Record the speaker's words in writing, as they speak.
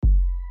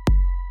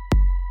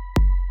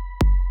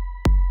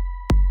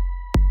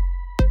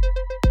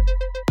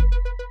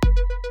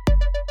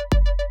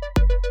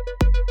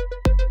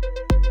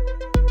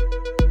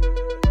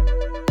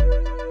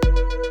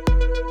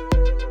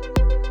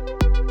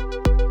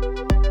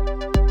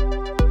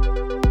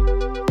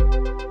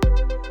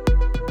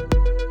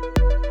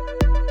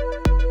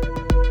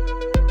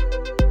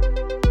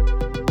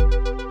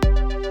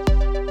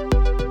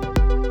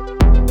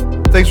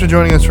for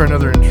joining us for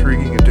another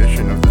intriguing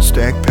edition of the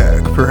Stack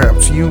Pack.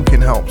 Perhaps you can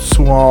help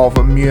solve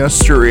a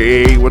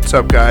mystery. What's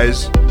up,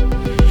 guys?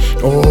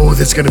 Oh,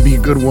 that's going to be a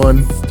good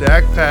one.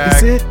 Stack Pack.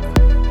 Is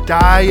it?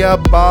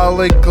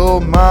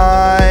 Diabolical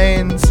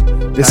Minds.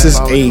 This is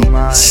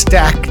a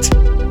stacked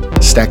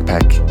stack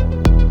pack,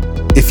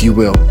 if you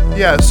will.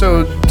 Yeah,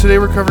 so today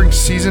we're covering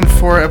Season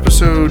 4,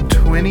 Episode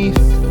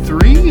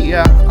 23.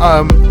 Yeah,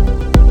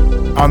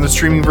 on the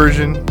streaming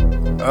version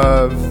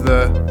of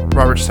the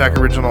Robert Stack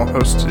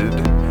hosted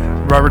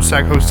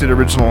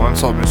original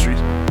Unsolved Mysteries.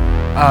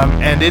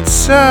 And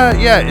it's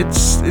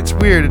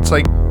weird. It's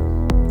like,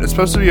 it's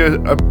supposed to be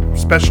a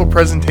special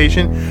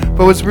presentation,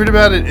 but what's weird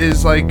about it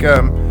is like,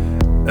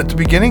 at the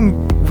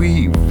beginning,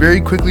 we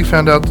very quickly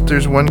found out that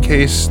there's one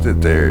case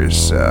that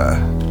there's,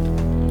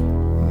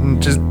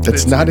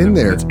 that's not in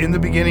there. It's in the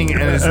beginning,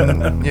 and it's,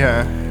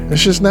 yeah.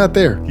 It's just not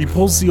there. He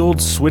pulls the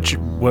old switch.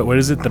 What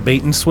is it? The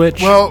bait and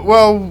switch?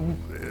 Well,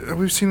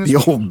 we've seen this.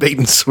 The old bait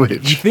and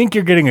switch. You think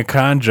you're getting a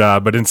con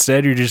job, but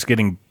instead you're just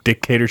getting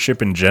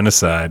dictatorship and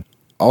genocide.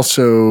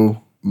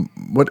 Also,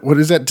 what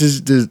is that?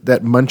 Does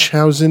that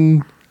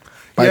Munchausen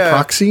by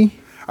proxy?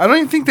 I don't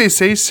even think they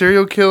say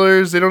serial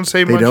killers. They don't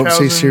say Munchausen. They don't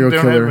say serial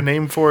killer. They don't have a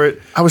name for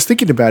it. I was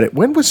thinking about it.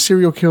 When was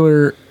serial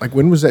killer? Like,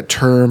 when was that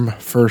term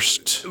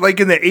first? Like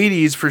in the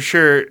 80s for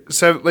sure.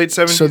 Late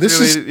 70s. So this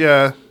is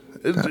yeah.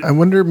 I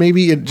wonder.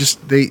 Maybe it just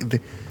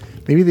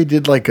maybe they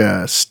did like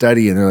a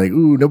study and they're like,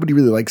 ooh, nobody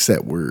really likes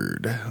that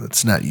word.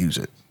 Let's not use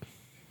it.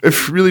 I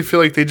really feel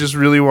like they just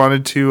really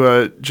wanted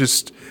to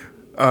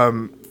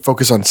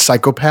focus on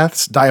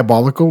psychopaths,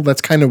 diabolical.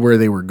 That's kind of where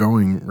they were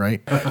going,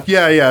 right?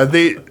 Yeah.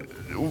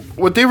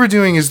 What they were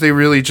doing is they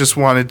really just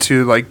wanted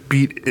to like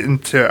beat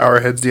into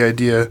our heads the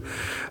idea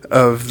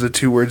of the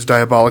two words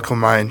diabolical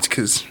minds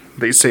because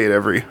they say it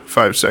every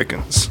 5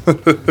 seconds.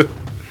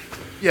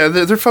 Yeah,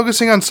 they're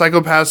focusing on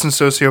psychopaths and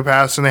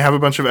sociopaths, and they have a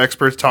bunch of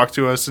experts talk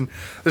to us. And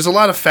there's a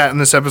lot of fat in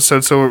this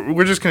episode, so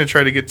we're just going to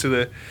try to get to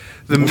the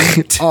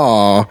meat.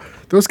 Aw,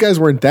 those guys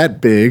weren't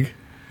that big.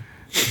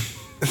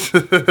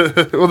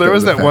 Well, there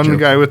was that one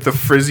guy with the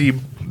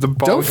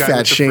bald Don't guy fat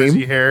with the shame.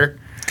 frizzy hair.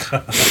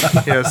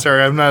 Yeah,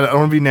 sorry, I don't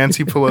want to be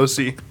Nancy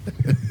Pelosi.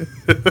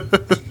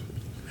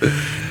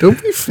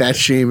 Don't be fat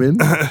shaming.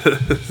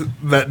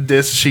 That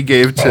diss she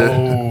gave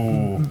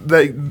to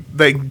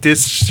that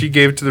diss she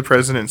gave to the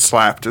president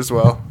slapped as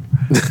well.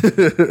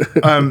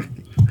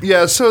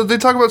 Yeah, so they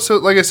talk about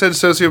like I said,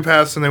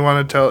 sociopaths, and they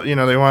want to tell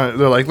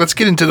they're like, let's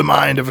get into the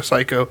mind of a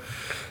psycho.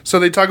 So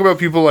they talk about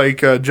people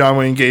like John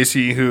Wayne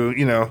Gacy, who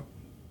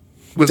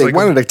was They like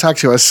wanted to talk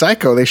to a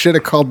psycho. They should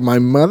have called my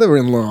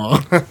mother-in-law.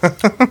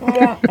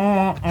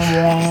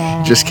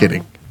 Just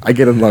kidding. I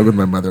get along with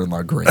my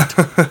mother-in-law great.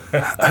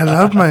 I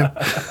love my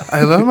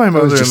mother-in-law.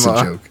 That was just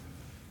a joke.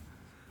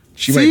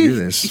 She might do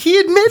this. He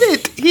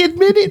admitted.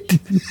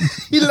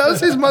 He loves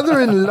his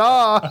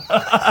mother-in-law.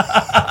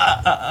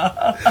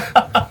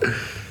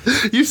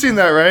 You've seen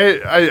that,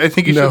 right? I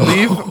think you should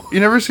leave. You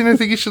never seen I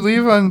Think You Should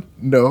Leave on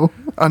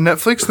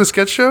Netflix, the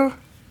sketch show?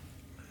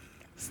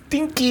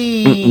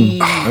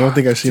 Stinky. I don't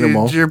think I've seen them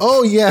all.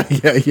 Oh, yeah.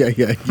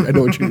 I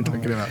know what you're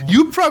talking about.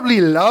 You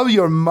probably love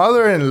your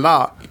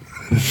mother-in-law.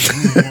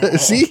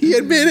 See, he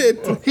admitted.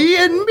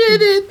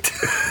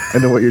 I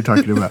know what you're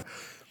talking about.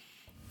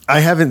 I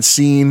haven't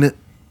seen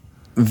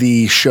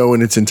the show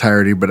in its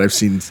entirety, but I've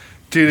seen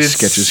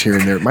sketches here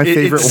and there. My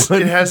favorite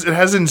one. It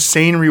has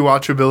insane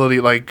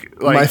rewatchability. Like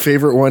my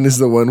favorite one is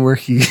the one where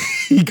he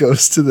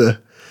goes to the.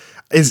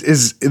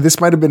 Is this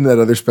might have been that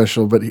other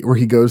special, but where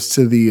he goes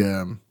to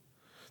the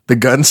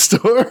gun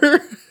store.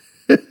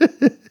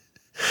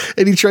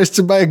 And he tries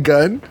to buy a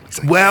gun.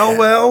 Like,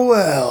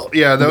 well.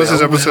 Yeah, that was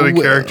his episode of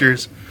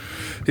Characters.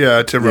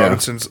 Yeah, Tim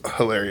Robinson's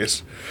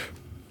hilarious.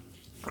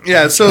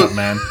 Yeah, so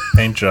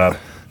paint job.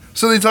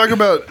 So they talk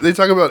about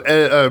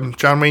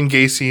John Wayne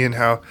Gacy and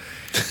how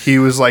he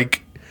was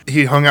like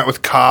he hung out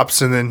with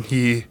cops and then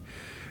he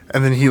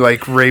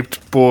like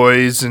raped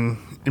boys and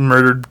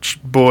murdered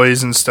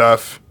boys and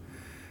stuff.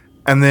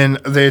 And then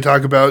they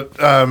talk about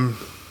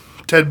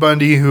Ted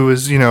Bundy, who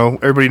is,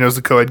 everybody knows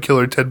the co-ed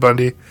killer Ted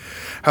Bundy,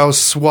 how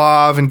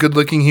suave and good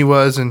looking he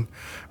was, and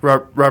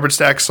Robert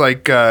Stack's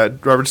like,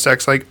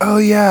 oh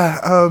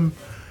yeah,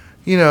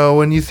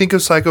 when you think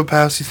of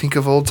psychopaths, you think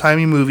of old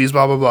timey movies,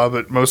 blah blah blah.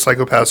 But most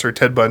psychopaths are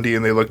Ted Bundy,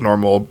 and they look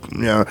normal.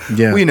 Yeah,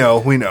 we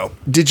know.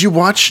 Did you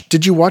watch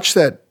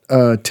that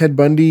Ted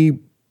Bundy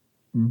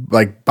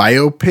like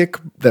biopic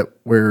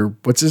where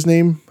what's his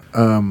name?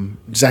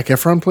 Zac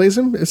Efron plays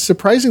him. It's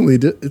surprisingly,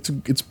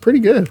 it's pretty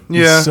good.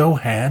 Yeah, he's so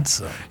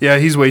handsome. Yeah,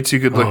 he's way too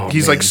good looking.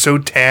 He's like so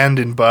tanned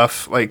and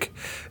buff. Like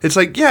it's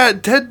like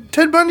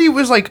Ted Bundy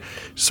was like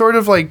sort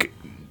of like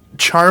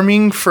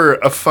charming for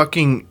a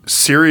fucking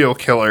serial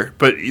killer,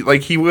 but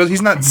like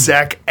he's not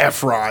Zac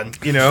Efron.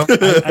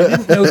 I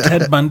didn't know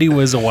Ted Bundy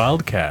was a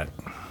wildcat.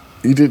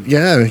 He did,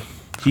 yeah.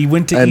 He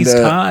went to East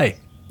High.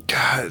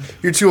 God,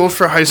 you're too old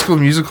for High School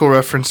Musical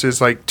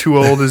references. Like too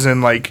old as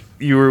in like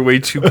you were way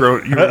too old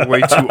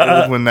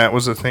when that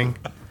was a thing.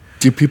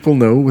 Do people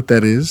know what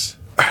that is?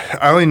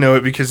 I only know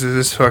it because of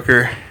this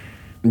fucker.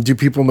 Do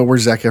people know where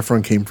Zac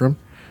Efron came from?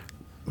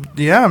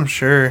 Yeah, I'm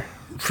sure.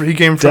 He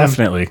came from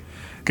Definitely.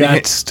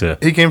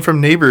 He came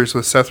from Neighbors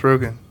with Seth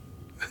Rogen.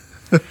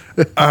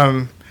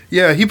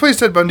 Yeah, he plays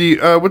Ted Bundy.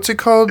 What's it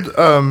called?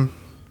 No,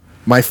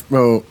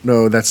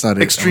 that's not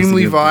it.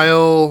 Extremely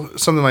Vile,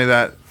 something like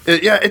that.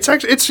 It's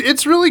actually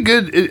it's really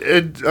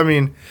good. I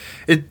mean,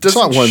 it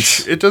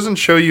doesn't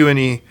show you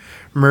any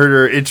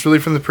murder. It's really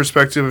from the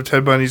perspective of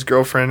Ted Bundy's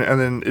girlfriend, and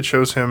then it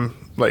shows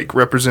him like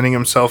representing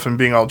himself and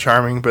being all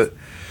charming. But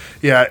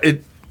yeah,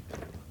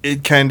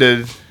 it kind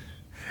of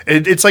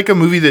it's like a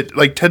movie that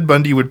like Ted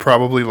Bundy would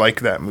probably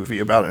like that movie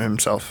about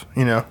himself.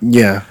 You know?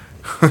 Yeah,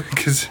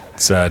 because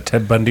it's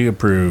Ted Bundy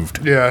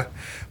approved. Yeah,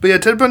 but yeah,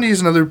 Ted Bundy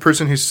is another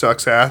person who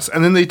sucks ass.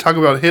 And then they talk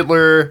about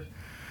Hitler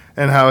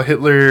and how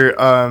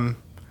Hitler.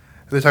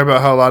 They talk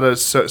about how a lot of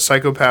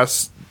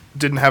psychopaths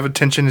didn't have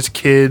attention as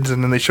kids,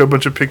 and then they show a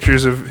bunch of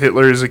pictures of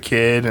Hitler as a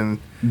kid and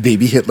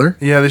baby Hitler.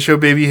 Yeah, they show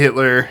baby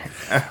Hitler.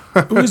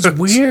 It was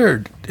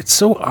weird. It's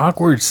so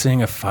awkward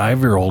seeing a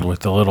 5-year-old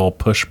with a little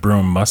push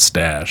broom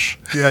mustache.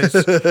 Yeah,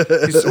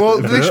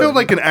 well, they showed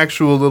like an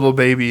actual little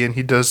baby, and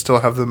he does still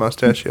have the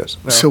mustache. Yes.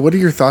 No. So, what are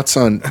your thoughts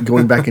on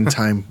going back in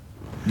time?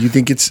 Do you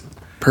think it's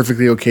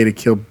perfectly okay to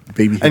kill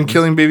baby Hitler? And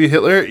killing baby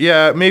Hitler?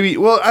 Yeah, maybe.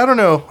 Well, I don't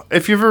know.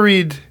 If you ever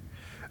read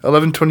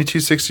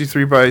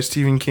 11/22/63 by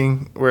Stephen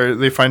King, where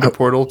they find a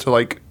portal to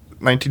like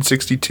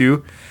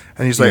 1962,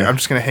 and he's like, I'm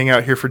just going to hang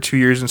out here for 2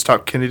 years and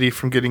stop Kennedy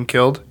from getting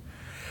killed.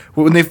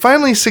 Well, when they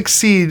finally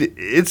succeed,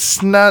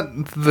 it's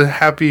not the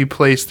happy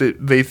place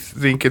that they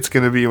think it's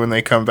going to be when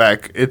they come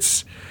back.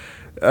 It's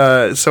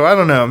so I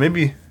don't know.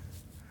 Maybe,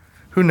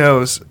 who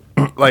knows?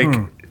 Like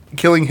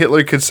killing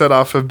Hitler could set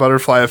off a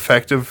butterfly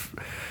effect of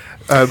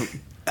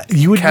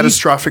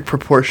catastrophic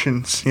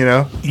proportions, you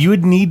know? You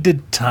would need to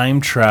time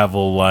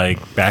travel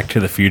like Back to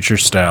the Future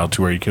style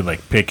to where you could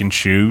like pick and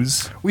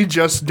choose.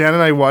 Dan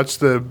and I watched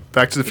the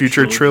Back to the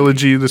Future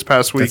trilogy this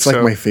past week. That's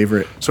like my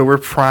favorite. So we're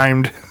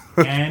primed.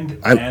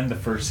 and the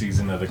first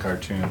season of the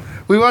cartoon.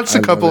 We watched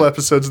a couple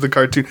episodes of the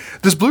cartoon.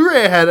 This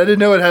Blu-ray I didn't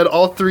know it had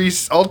all 2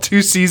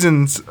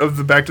 seasons of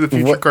the Back to the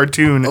Future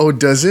cartoon. Oh,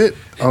 does it?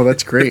 Oh,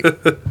 that's great.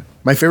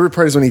 My favorite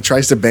part is when he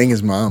tries to bang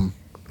his mom.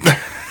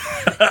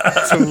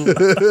 That's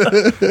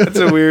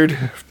a weird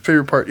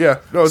favorite part. Yeah.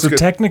 No, it's so good.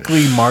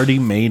 Technically, Marty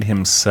made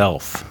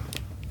himself.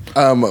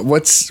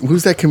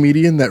 Who's that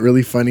comedian? That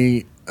really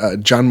funny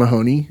John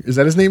Mahoney? Is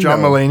that his name? John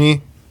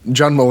Mulaney.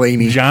 John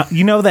Mulaney.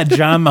 You know that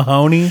John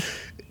Mahoney?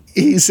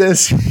 He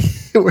says,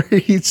 where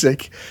he's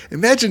like,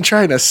 imagine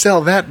trying to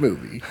sell that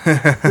movie.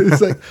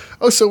 It's like,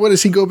 oh, so what,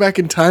 does he go back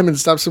in time and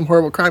stop some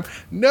horrible crime?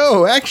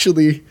 No,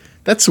 actually,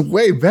 that's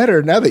way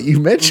better now that you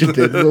mentioned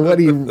it.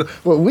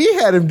 What we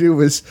had him do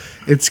was,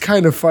 it's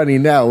kind of funny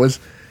now, was,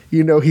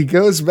 you know, he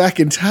goes back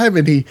in time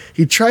and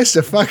he tries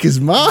to fuck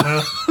his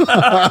mom.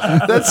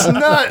 That's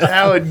not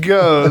how it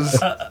goes.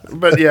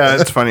 But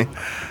yeah, it's funny.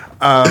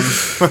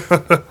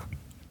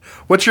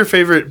 What's your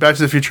favorite Back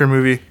to the Future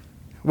movie?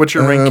 What's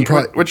your ranking?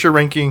 What's your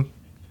ranking?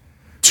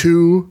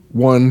 2,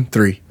 1,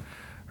 3.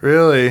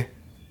 Really?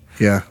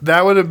 Yeah.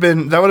 That would have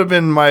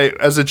been my,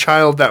 as a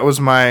child, that was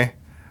my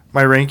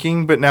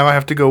ranking, but now I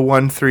have to go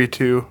 1, 3,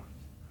 2.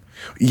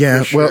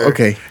 Yeah, sure. well,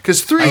 okay.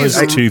 Because 3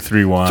 is 2,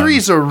 3, 1. 3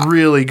 is a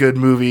really good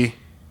movie.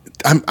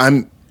 I'm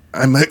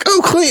like,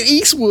 oh, Clint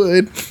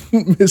Eastwood,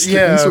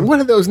 Mr. Eastwood, one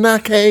of those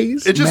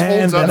knockays. It just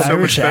holds up so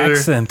much better.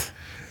 Accent.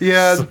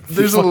 Yeah,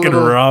 there's a fucking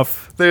little rough.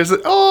 There's I'm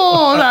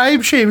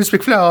Seamus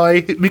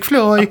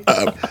McFly.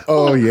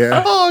 Oh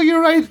yeah. Oh,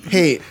 you're right.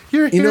 Hey,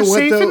 you're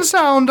safe and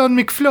sound on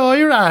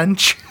McFly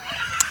Ranch.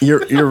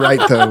 You're right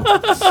though.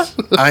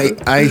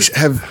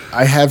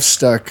 I have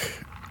stuck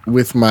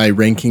with my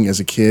ranking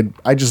as a kid.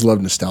 I just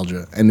love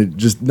nostalgia, and it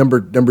just number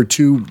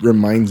 2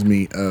 reminds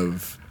me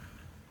of.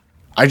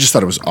 I just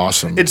thought it was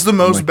awesome. It's the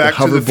most Back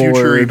to the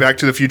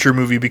Future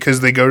movie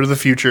because they go to the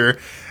future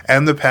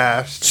and the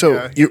past.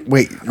 So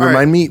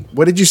remind me,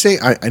 what did you say?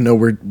 I know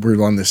we're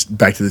on this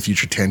Back to the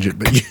Future tangent,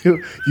 but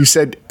you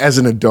said as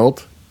an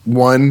adult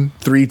 1,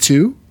 3,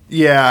 2.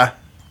 Yeah,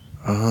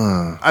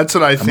 that's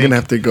what I think. I'm gonna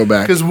have to go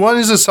back because 1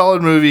 is a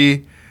solid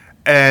movie,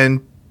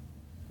 and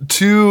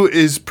 2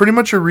 is pretty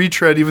much a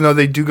retread, even though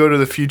they do go to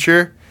the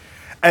future.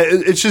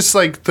 It's just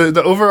like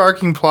the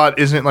overarching plot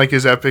isn't like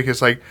as epic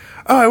as like,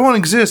 oh, I won't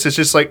exist. It's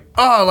just like,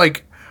 oh,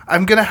 like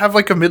I'm gonna have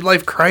like a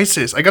midlife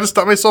crisis. I got to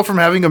stop myself from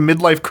having a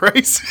midlife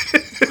crisis.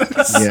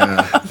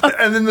 Yeah,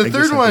 and then the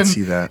third one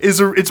is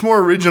it's more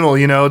original.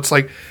 You know, it's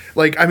like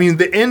I mean,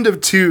 the end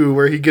of 2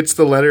 where he gets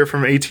the letter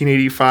from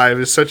 1885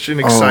 is such an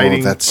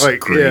exciting. Oh, that's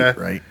like, great, yeah.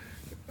 right?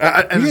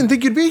 I didn't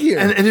think you'd be here.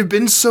 And it had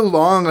been so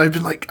long. I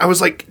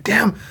was like,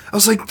 damn. I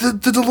was like, the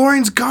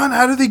DeLorean's gone.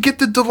 How do they get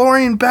the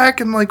DeLorean back?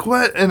 And like,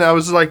 what? And I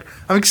was like,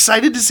 I'm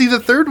excited to see the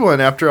third one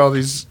after all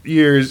these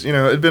years. You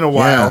know, it'd been a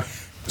while. Yeah.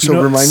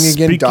 So remind me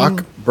again,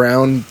 Doc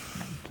Brown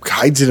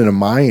hides it in a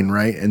mine,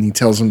 right? And he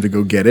tells him to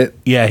go get it.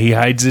 Yeah, he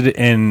hides it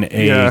in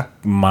a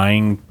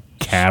mine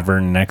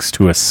cavern next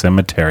to a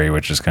cemetery,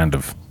 which is kind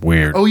of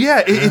weird. Oh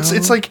yeah,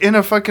 it's like in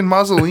a fucking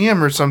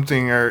mausoleum or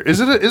something, or is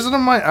it a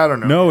mine? I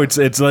don't know. No, it's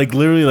like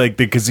literally like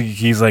because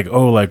he's like,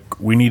 oh, like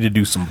we need to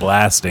do some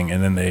blasting,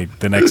 and then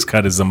the next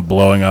cut is them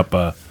blowing up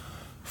a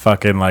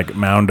fucking like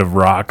mound of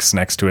rocks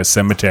next to a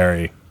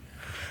cemetery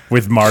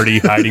with Marty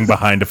hiding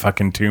behind a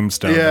fucking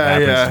tombstone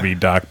that happens to be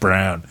Doc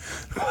Brown.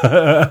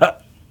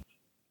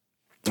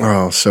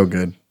 Oh, so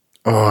good.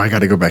 Oh, I got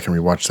to go back and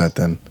rewatch that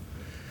then.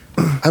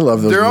 I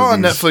love those. They're all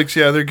on movies. Netflix.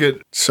 Yeah, they're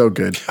good. So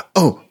good.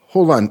 Oh,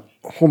 hold on.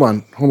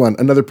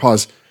 Another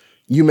pause.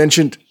 You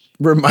mentioned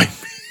remind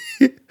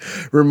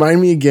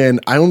me again.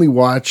 I only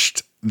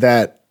watched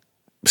that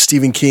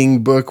Stephen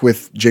King book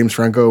with James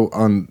Franco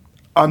on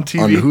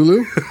TV on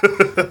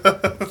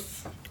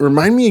Hulu.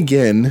 Remind me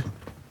again.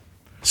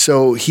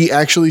 So he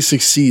actually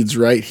succeeds,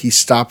 right? He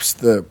stops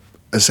the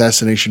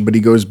assassination, but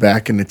he goes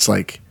back and it's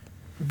like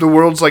the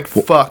world's like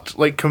fucked,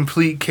 like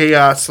complete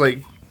chaos,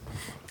 like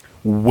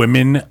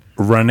women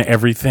run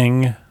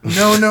everything.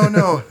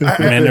 No.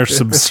 Men are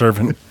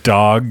subservient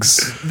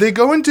dogs. They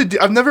go into.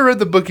 I've never read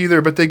the book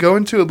either, but they go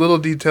into a little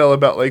detail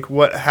about like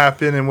what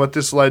happened and what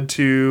this led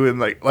to, and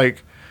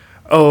like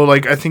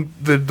I think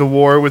the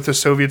war with the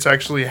Soviets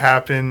actually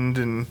happened,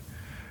 and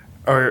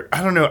or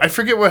I don't know. I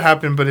forget what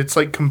happened, but it's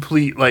like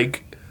complete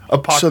like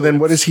apocalypse. So then,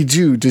 what does he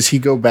do? Does he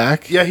go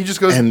back? Yeah, he just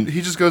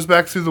goes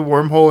back through the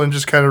wormhole and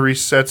just kind of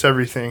resets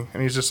everything,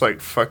 and he's just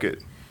like, fuck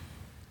it.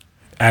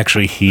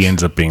 Actually, he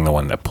ends up being the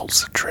one that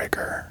pulls the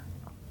trigger.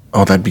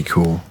 Oh, that'd be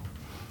cool.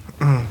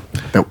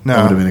 That would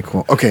have been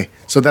cool. Okay,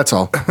 so that's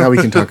all. Now we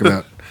can talk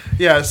about.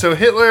 Yeah, so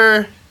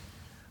Hitler.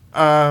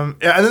 And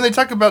then they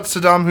talk about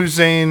Saddam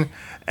Hussein,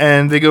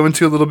 and they go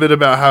into a little bit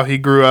about how he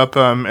grew up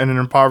in an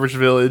impoverished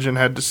village and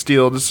had to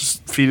steal to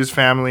feed his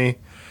family.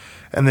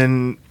 And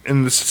then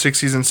in the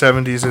 60s and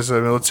 70s, as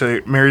a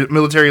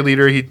military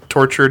leader, he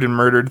tortured and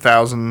murdered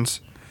thousands.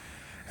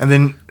 And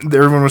then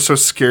everyone was so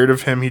scared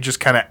of him, he just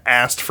kind of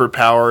asked for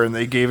power, and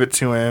they gave it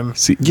to him.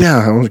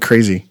 Yeah, that was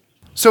crazy.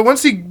 So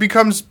once he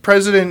becomes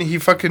president, he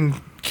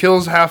fucking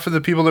kills half of the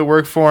people that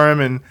work for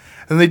him, and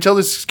they tell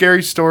this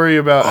scary story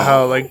about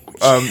how like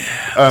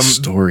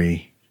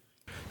story.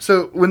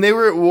 So when they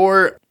were at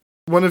war,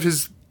 one of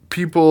his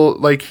people,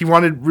 like, he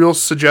wanted real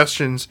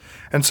suggestions,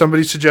 and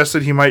somebody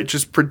suggested he might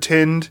just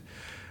pretend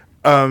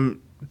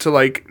to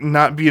like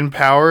not be in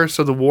power,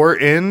 so the war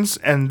ends,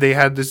 and they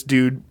had this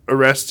dude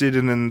arrested,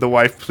 and then the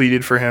wife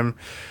pleaded for him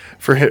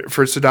for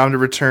Saddam to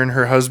return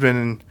her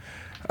husband,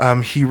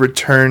 and he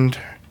returned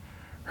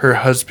her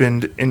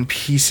husband in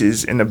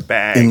pieces in a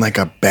bag. In like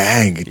a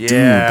bag. Yeah. Dude,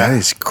 that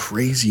is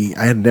crazy.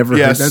 I had never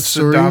heard that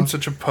story. Saddam's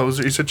such a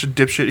poser. He's such a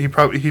dipshit.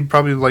 He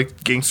probably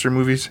liked gangster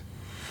movies.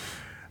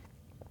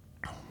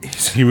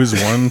 He was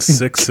one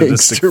sick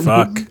sadistic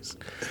fuck.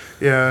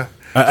 Yeah.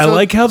 I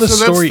like how the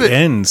story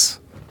ends.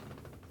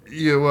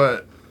 Yeah,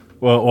 what?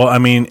 Well, I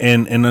mean,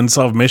 in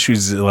Unsolved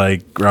Mysteries,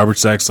 like, Robert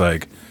Stack's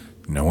like,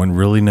 no one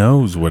really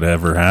knows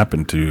whatever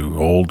happened to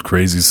old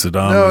crazy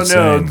Saddam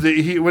Hussein.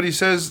 No. What he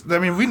says, I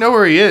mean, we know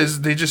where he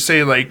is. They just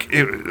say, like,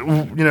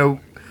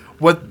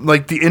 what,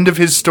 like, the end of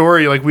his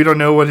story, like, we don't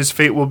know what his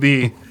fate will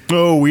be.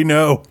 Oh, we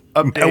know.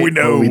 Update. Now we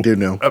know. Oh, we do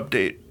know.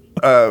 Update.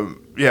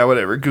 Yeah,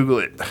 whatever. Google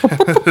it.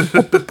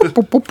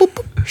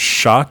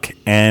 Shock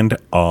and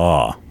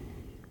awe.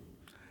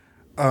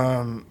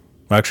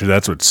 Actually,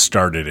 that's what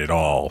started it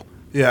all.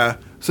 Yeah.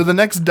 So the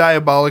next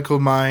Diabolical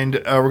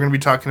Mind, we're going to be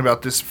talking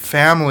about this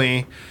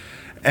family,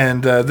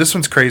 and this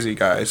one's crazy,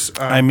 guys.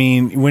 I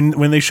mean,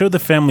 when they show the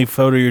family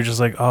photo, you're just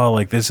like, oh,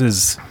 like, this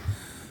is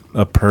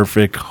a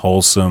perfect,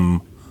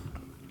 wholesome,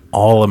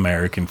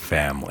 all-American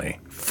family.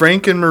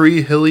 Frank and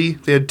Marie Hilly,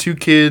 they had 2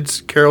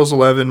 kids. Carol's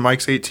 11,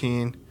 Mike's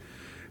 18.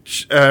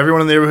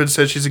 Everyone in the neighborhood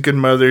said she's a good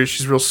mother.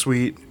 She's real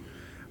sweet.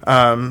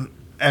 And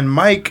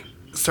Mike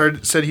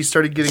said he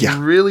started getting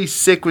really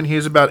sick when he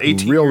was about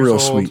 18 years old. Real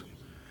sweet.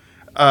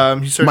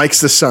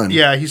 Mike's the son.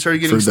 Yeah, he started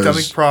getting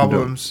stomach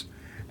problems.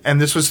 And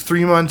this was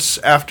 3 months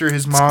after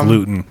his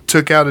mom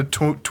took out a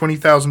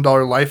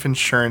 $20,000 life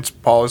insurance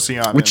policy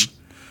on him. Which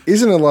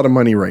isn't a lot of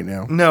money right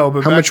now. No,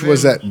 but how much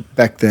was that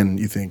back then,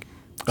 you think?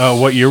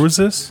 What year was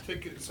this?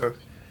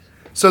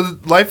 So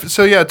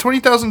yeah,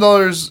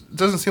 $20,000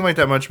 doesn't seem like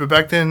that much, but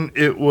back then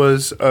it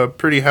was a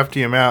pretty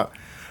hefty amount.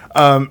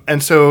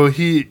 And so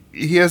he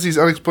has these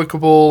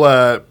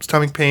inexplicable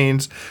stomach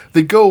pains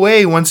that go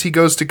away once he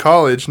goes to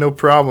college. No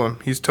problem.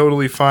 He's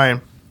totally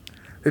fine.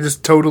 They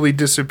just totally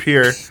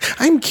disappear.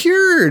 I'm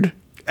cured.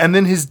 And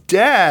then his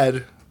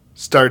dad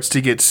starts to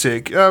get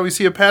sick. We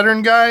see a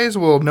pattern, guys?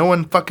 Well, no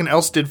one fucking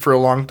else did for a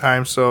long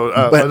time, so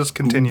let us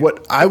continue.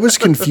 What I was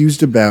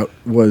confused about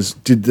was,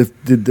 did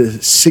the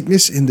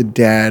sickness in the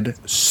dad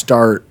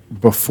start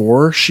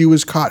before she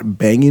was caught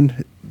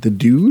banging the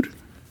dude?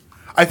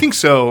 I think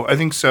so.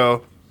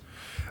 So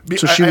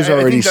she was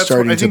already starting to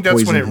poison him. I think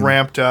that's when it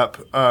ramped up.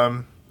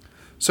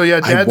 So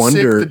yeah, dad's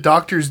sick. The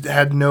doctors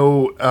had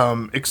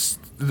no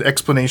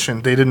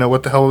explanation. They didn't know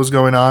what the hell was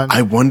going on.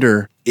 I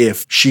wonder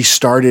if she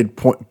started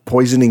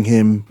poisoning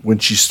him when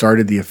she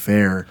started the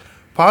affair.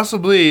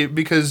 Possibly,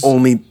 because...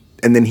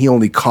 and then he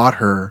only caught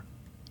her,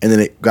 and then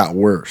it got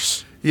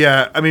worse.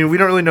 Yeah, I mean, we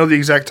don't really know the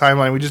exact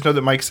timeline. We just know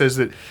that Mike says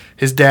that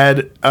his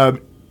dad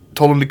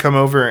told him to come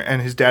over,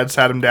 and his dad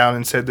sat him down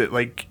and said that,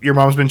 like, your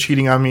mom's been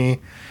cheating on me,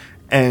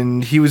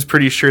 and he was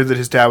pretty sure that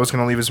his dad was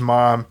going to leave his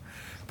mom.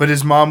 But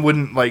his mom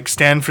wouldn't, like,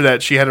 stand for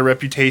that. She had a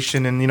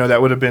reputation, and, you know,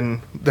 that would have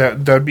been...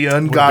 That would be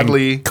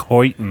ungodly.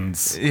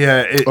 Coitons.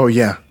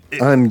 Yeah.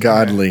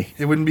 Ungodly. Yeah,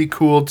 it wouldn't be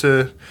cool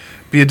to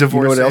be a divorcee.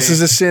 You know what else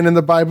is a sin in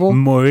the Bible?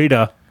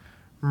 Murder.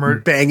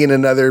 Banging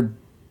another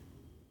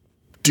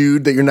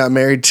dude that you're not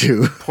married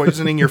to.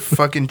 Poisoning your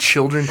fucking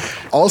children.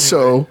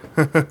 Also,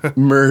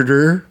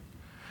 murder.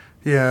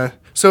 Yeah.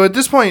 So at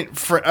this point,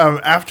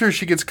 after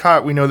she gets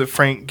caught, we know that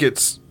Frank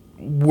gets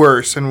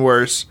worse and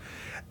worse.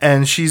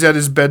 And she's at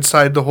his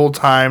bedside the whole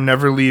time,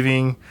 never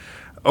leaving,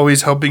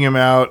 always helping him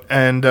out.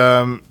 And,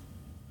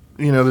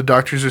 you know, the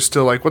doctors are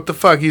still like, what the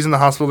fuck? He's in the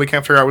hospital. They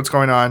can't figure out what's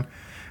going on.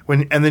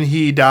 And then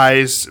he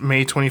dies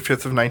May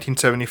 25th of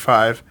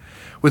 1975,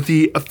 with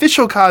the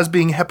official cause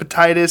being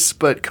hepatitis.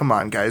 But come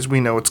on, guys. We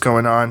know what's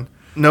going on.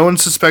 No one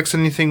suspects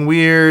anything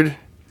weird.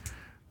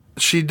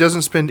 She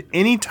doesn't spend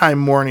any time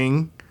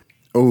mourning.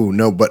 Oh,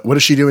 no. But what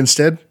does she do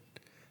instead?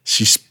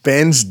 She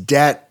spends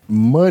that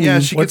money. Yeah,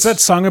 What's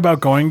that song about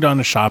going down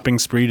a shopping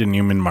spree to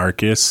Neiman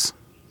Marcus?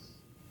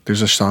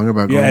 There's a song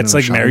about going it's to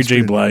like a Mary J.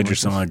 shopping Blige spree or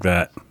something like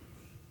that.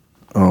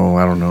 Oh,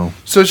 I don't know.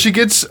 So she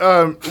gets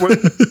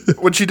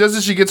what she does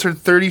is she gets her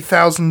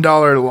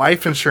 $30,000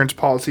 life insurance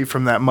policy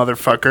from that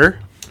motherfucker.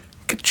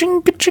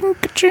 Ka-ching, ka-ching,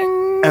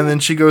 ka-ching. And then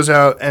she goes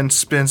out and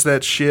spends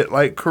that shit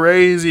like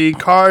crazy.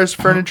 Cars,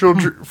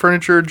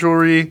 furniture,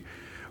 jewelry,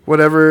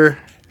 whatever.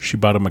 She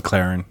bought a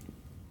McLaren.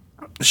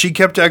 She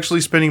kept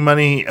actually spending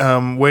money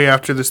way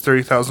after this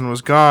 $30,000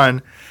 was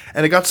gone,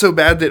 and it got so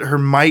bad that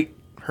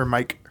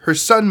her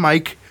son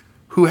Mike,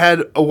 who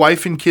had a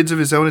wife and kids of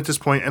his own at this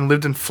point and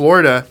lived in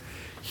Florida,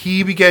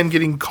 he began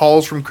getting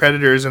calls from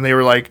creditors, and they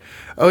were like,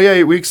 "Oh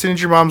yeah, we extended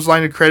your mom's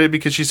line of credit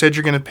because she said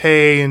you're going to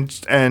pay," and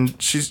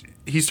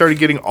he started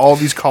getting all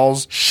these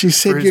calls. She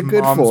said for you're his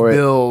good mom's for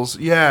bills.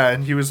 Yeah,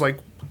 and he was like,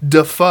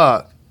 "Da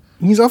fuck."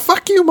 He's all,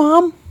 "Fuck you,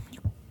 Mom.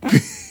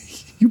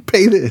 You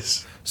pay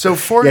this." So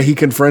he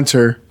confronts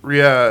her.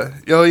 Yeah.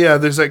 Oh yeah,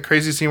 there's that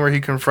crazy scene where he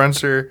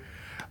confronts her.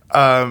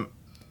 And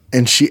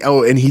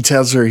he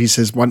tells her, he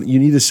says, "You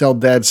need to sell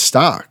Dad's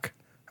stock."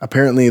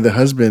 Apparently the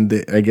husband,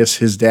 I guess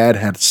his dad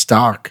had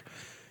stock.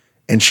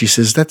 And she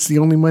says, "That's the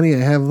only money I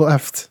have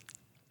left."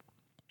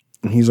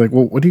 And he's like,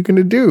 "Well, what are you going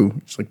to do?"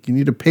 It's like, "You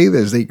need to pay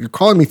this. You're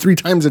calling me 3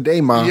 times a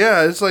day, Mom."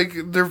 Yeah, it's like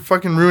they're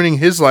fucking ruining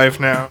his life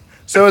now.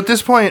 So at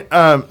this point,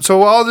 so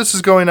while this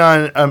is going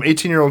on,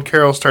 18-year-old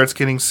Carol starts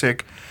getting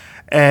sick.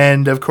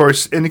 And, of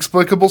course,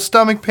 inexplicable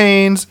stomach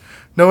pains.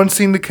 No one's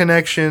seen the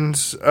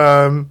connections.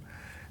 And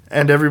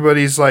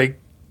everybody's, like,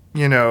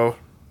 you know,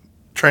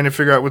 trying to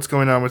figure out what's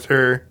going on with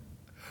her.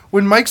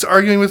 When Mike's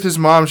arguing with his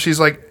mom, he's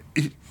like,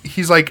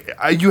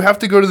 "You have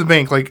to go to the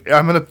bank. Like,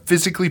 I'm going to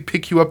physically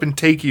pick you up and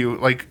take you.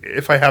 Like,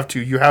 if I have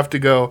to, you have to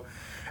go."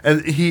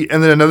 And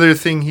then another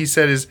thing he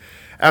said is,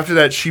 after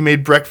that, she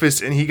made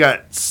breakfast, and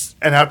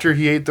after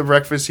he ate the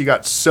breakfast, he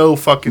got so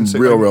fucking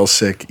sick. Real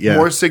sick, yeah.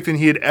 More sick than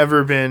he had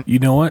ever been. You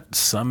know what?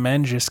 Some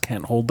men just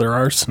can't hold their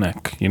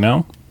arsenic, you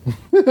know?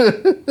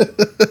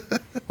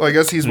 Well, I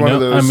guess he's one of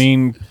those. I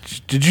mean,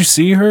 did you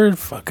see her?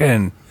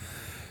 Fucking...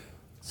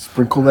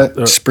 Sprinkle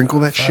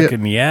that shit.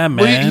 Yeah, man.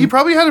 Well, he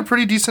probably had a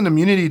pretty decent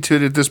immunity to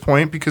it at this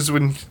point, because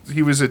when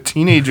he was a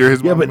teenager,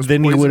 his mom was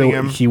poisoning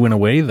him. He went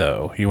away,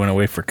 though. He went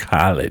away for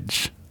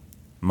college.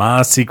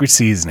 Ma's secret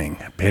seasoning.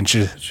 Pinch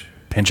of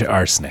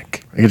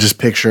arsenic. I can just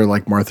picture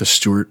like Martha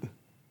Stewart.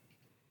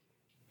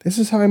 "This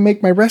is how I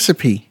make my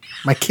recipe.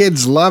 My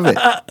kids love it.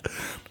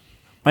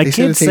 My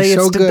kids say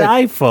it's so to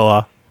die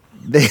for."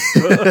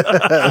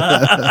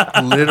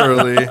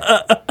 Literally.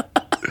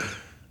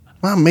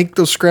 "Mom, make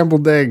those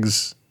scrambled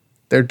eggs.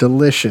 They're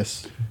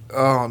delicious."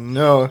 Oh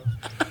no!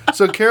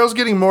 So Carol's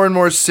getting more and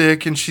more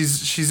sick, and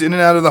she's in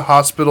and out of the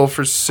hospital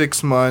for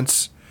 6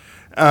 months,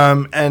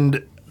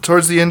 and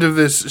towards the end of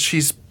this,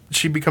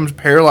 she becomes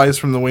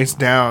paralyzed from the waist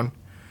down.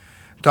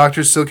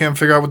 Doctors still can't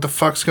figure out what the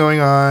fuck's going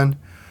on.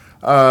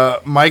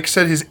 Mike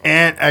said his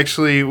aunt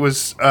actually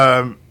was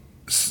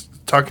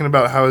talking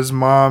about how his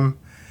mom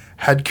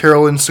had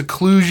Carol in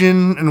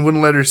seclusion and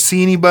wouldn't let her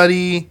see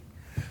anybody.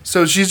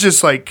 So she's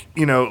just like,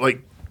 you know,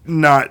 like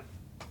not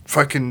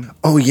fucking.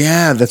 Oh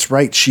yeah, that's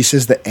right. She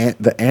says the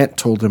aunt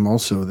told him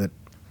also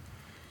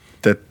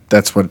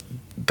that's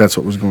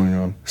what was going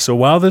on. So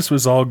while this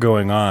was all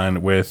going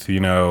on with, you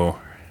know,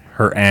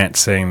 her aunt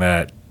saying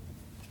that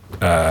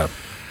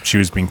she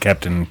was being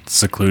kept in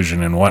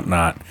seclusion and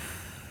whatnot,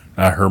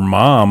 her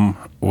mom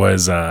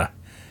was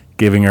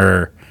giving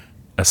her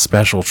a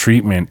special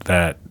treatment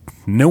that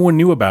no one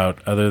knew about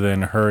other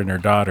than her and her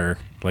daughter.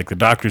 Like the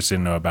doctors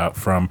didn't know about,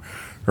 from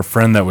her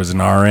friend that was an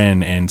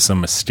RN in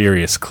some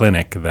mysterious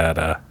clinic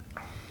that...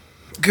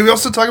 Can we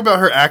also talk about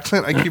her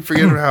accent? I keep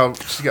forgetting how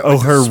she's got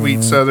like a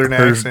sweet southern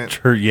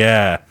accent.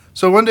 Yeah.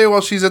 So one day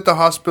while she's at the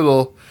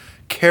hospital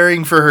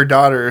caring for her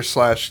daughter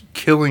 /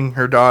 killing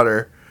her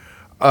daughter,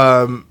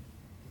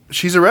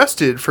 she's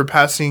arrested for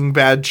passing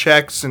bad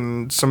checks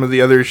and some of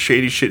the other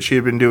shady shit she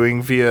had been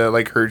doing via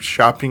like her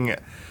shopping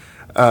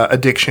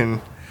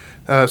addiction.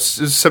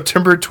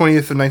 September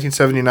 20th of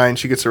 1979,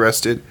 she gets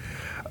arrested.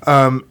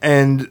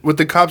 And what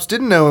the cops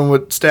didn't know and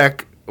what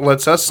Stack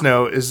lets us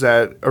know is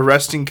that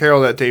arresting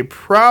Carol that day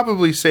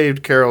probably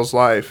saved Carol's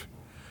life.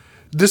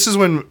 This is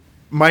when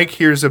Mike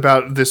hears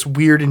about this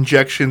weird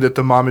injection that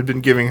the mom had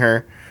been giving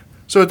her.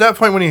 So at that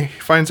point, when he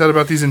finds out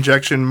about these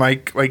injections,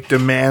 Mike like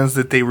demands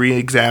that they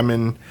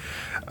re-examine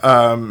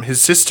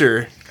his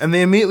sister, and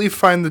they immediately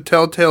find the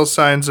telltale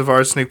signs of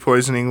arsenic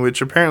poisoning,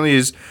 which apparently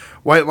is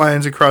white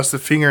lines across the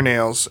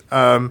fingernails.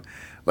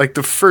 Like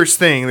the first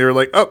thing, they were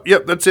like, "Oh,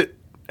 yep, that's it,"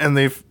 and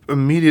they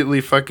immediately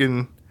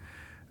fucking,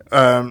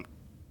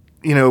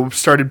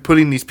 started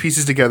putting these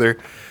pieces together,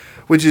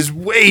 which is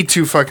way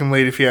too fucking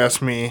late if you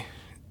ask me.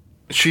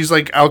 She's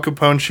like Al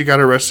Capone. She got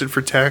arrested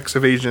for tax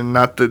evasion,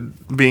 not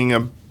being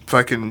a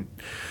fucking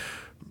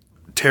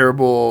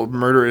terrible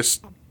murderous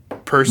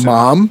person.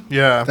 Mom?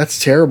 Yeah. That's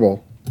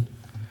terrible.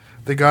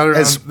 They got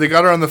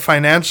her on the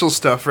financial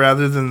stuff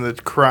rather than the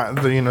crime,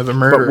 the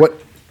murder.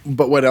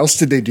 But what else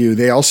did they do?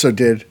 They also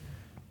did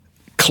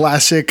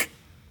classic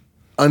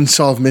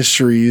unsolved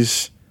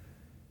mysteries.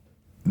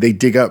 They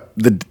dig up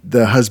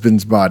the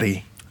husband's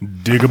body.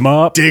 Dig him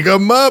up. Dig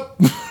him up.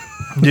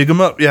 Dig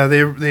him up. Yeah,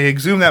 they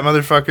exhume that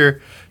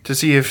motherfucker to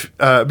see if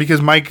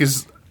because Mike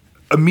is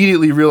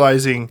immediately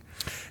realizing,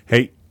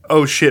 hey,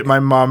 oh shit, my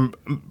mom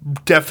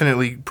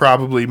definitely,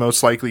 probably,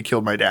 most likely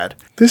killed my dad.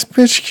 This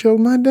bitch killed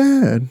my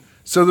dad.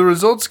 So the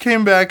results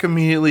came back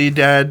immediately.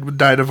 Dad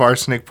died of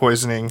arsenic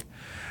poisoning.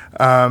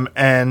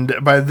 And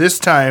by this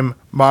time,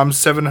 Mom's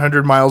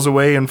 700 miles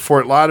away in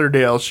Fort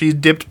Lauderdale. She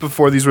dipped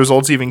before these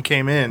results even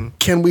came in.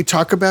 Can we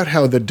talk about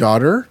how the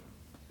daughter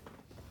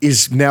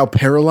is now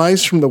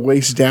paralyzed from the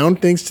waist down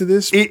thanks to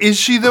this? Is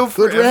she though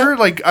forever?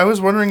 Like I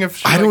was wondering if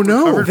she, I don't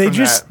know. They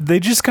just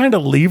kind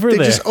of leave her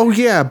there. Oh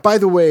yeah. By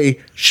the way,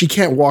 she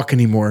can't walk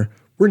anymore.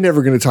 We're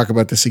never going to talk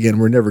about this again.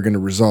 We're never going to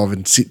resolve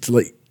and see to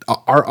let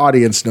our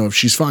audience know if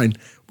she's fine.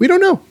 We don't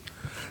know.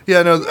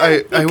 Yeah, no.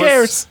 Who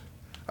cares?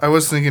 I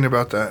was thinking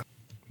about that.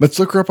 Let's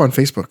look her up on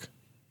Facebook.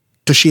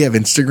 Does she have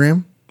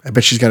Instagram? I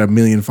bet she's got 1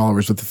 million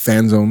followers with the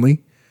fans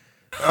only.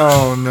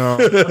 Oh no.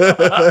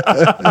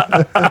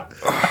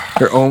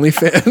 Her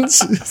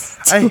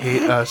OnlyFans. I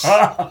hate us.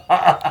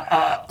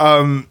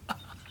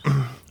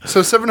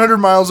 So 700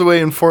 miles away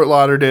in Fort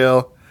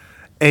Lauderdale,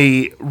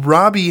 a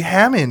Robbie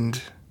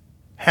Hammond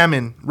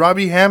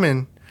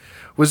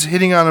was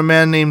hitting on a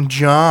man named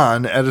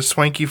John at a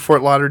swanky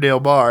Fort Lauderdale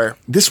bar.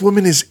 This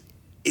woman is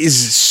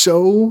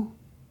so,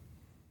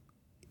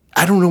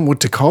 I don't know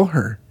what to call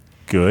her.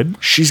 Good.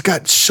 She's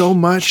got so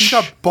much. She's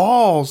got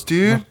balls,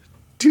 dude.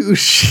 Dude,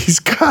 she's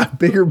got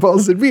bigger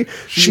balls than me.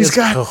 She's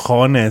got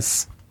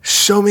cojones.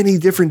 So many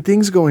different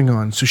things going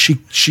on. So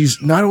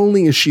she's not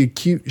only is she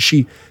acute,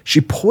 she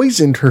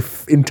poisoned her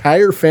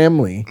entire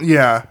family.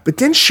 Yeah. But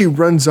then she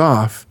runs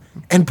off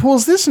and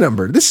pulls this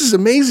number. This is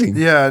amazing.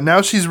 Yeah.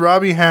 Now she's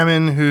Robbie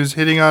Hammond, who's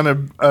hitting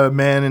on a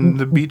man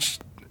in a beach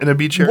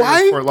area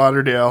of Fort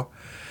Lauderdale.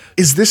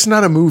 Is this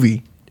not a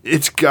movie?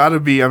 It's got to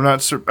be.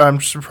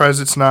 I'm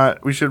surprised it's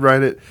not. We should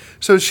write it.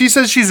 So she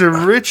says she's a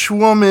rich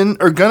woman,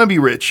 or gonna be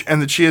rich,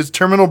 and that she has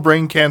terminal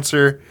brain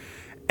cancer.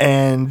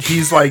 And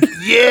he's like,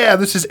 yeah,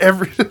 this is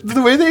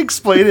the way they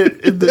explain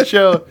it in the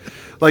show.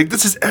 Like,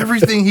 this is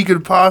everything he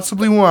could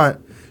possibly want.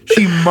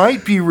 She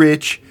might be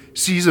rich,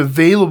 she's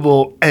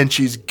available, and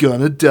she's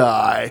gonna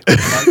die.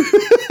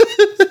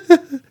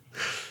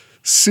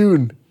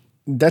 Soon.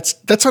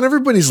 That's on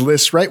everybody's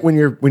list, right? When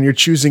you're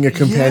choosing a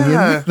companion.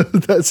 Yeah.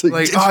 That's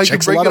like I can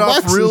break it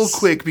off real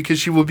quick because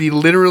she will be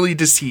literally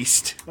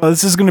deceased. Well,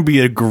 this is going to be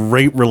a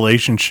great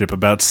relationship.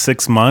 About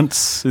 6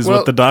 months is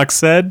what the doc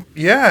said.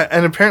 Yeah,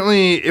 and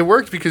apparently it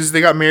worked because they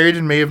got married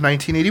in May of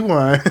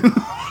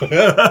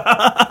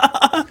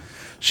 1981.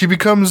 She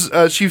becomes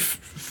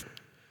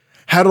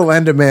How to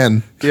Land a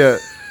Man. Yeah.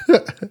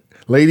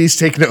 Ladies,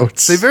 take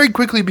notes. They very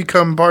quickly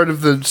become part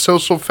of the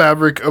social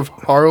fabric of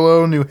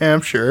Harlow, New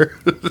Hampshire.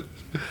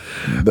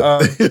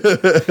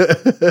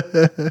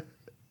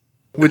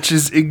 Which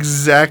is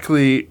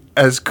exactly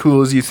as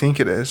cool as you think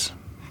it is.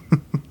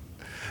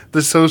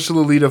 The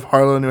social elite of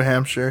Harlow, New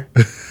Hampshire.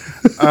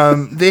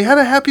 They had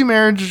a happy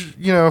marriage,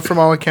 from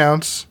all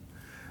accounts.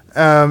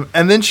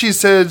 And then she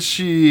said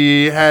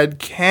she had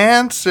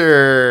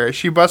cancer.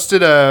 She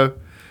busted a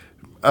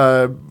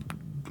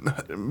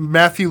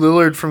Matthew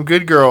Lillard from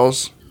Good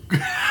Girls.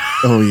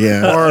 Oh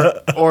yeah.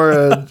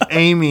 Or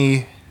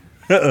Amy.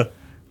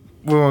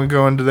 We won't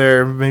go into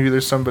there. Maybe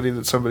there's somebody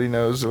that somebody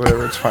knows or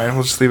whatever. It's fine.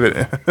 We'll just leave it.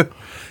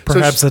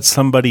 Perhaps that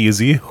somebody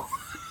is you.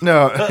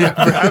 No, yeah,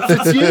 perhaps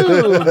it's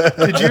you.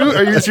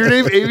 Is your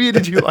name Amy?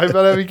 Did you lie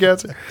about having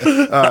cancer?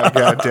 Oh,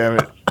 God damn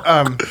it.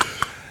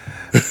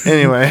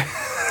 Anyway.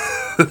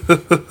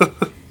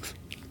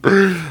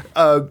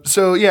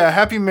 So yeah,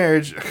 happy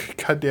marriage.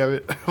 God damn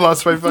it. I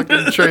lost my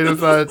fucking train of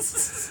thought.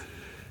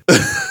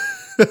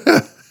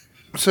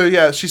 So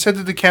yeah, she said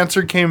that the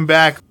cancer came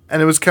back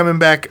and it was coming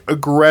back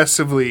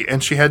aggressively,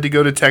 and she had to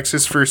go to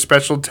Texas for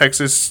special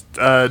Texas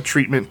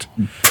treatment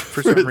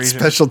for some reason.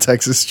 Special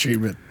Texas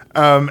treatment.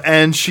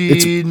 And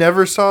she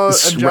never saw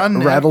John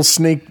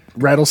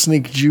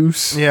rattlesnake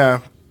juice.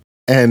 Yeah.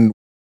 And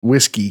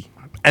whiskey.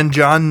 And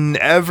John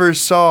never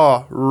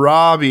saw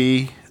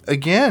Robbie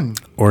again.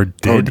 Or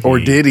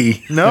did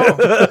he? No.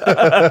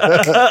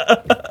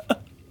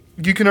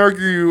 You can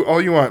argue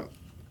all you want.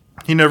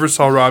 He never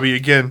saw Robbie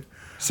again.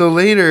 So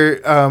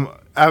later,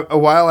 a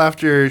while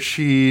after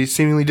she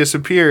seemingly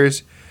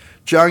disappears,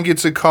 John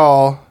gets a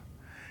call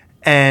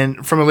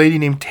from a lady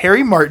named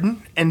Terry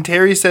Martin. And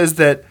Terry says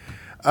that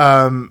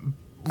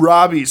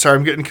Robbie... Sorry,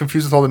 I'm getting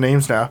confused with all the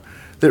names now.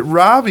 That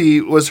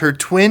Robbie was her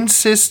twin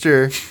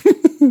sister...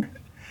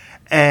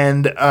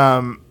 and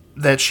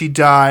that she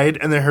died,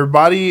 and that her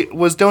body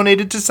was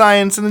donated to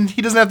science, and then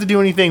he doesn't have to do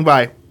anything.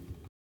 Bye.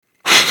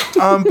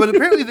 But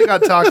apparently they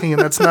got talking,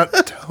 and that's not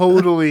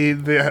totally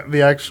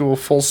the actual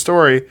full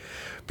story,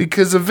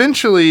 because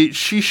eventually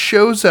she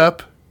shows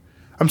up.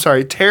 I'm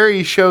sorry,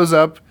 Terry shows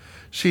up.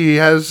 She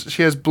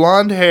has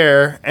blonde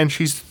hair, and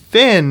she's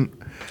thin,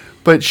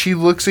 but she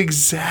looks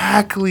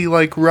exactly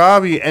like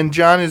Robbie, and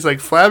John is like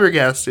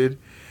flabbergasted.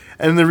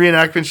 And in the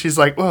reenactment, she's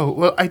like, "Whoa,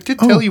 well, I did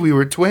tell you we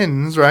were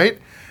twins, right?"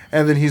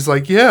 And then he's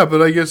like, "Yeah, but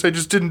I guess I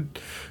just didn't,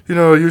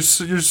 you're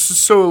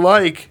so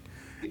alike."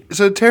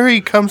 So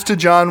Terry comes to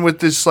John with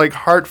this like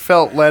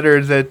heartfelt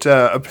letter that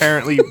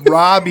apparently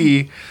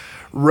Robbie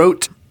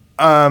wrote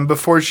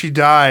before she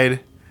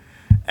died.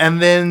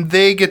 And then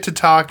they get to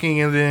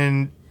talking, and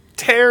then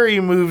Terry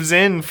moves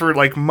in for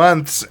like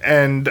months.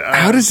 And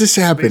how does this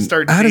happen?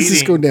 How does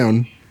this go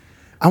down?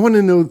 I want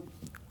to know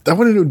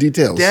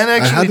details. Dan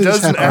actually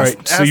doesn't. All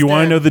right, so you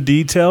want to know the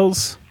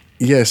details?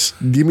 Yes.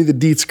 Give me the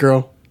deets,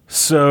 girl.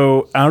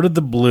 So out of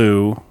the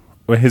blue,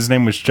 his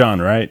name was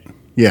John, right?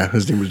 Yeah,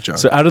 his name was John.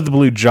 So out of the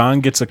blue, John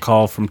gets a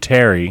call from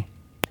Terry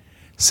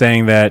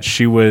saying that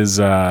she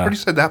was... I already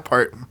said that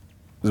part.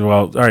 Well,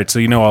 all right, so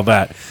you know all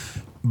that.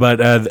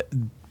 But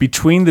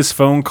between this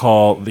phone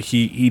call,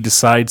 he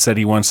decides that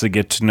he wants to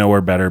get to know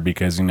her better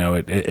because,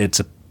 it's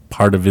a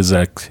part of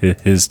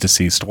his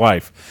deceased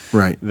wife.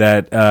 Right.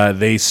 That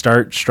they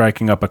start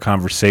striking up a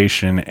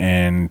conversation,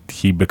 and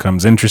he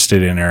becomes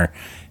interested in her,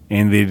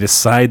 and they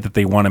decide that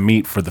they want to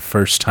meet for the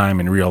first time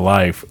in real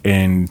life,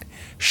 and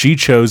she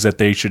chose that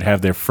they should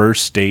have their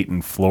first date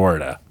in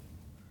Florida.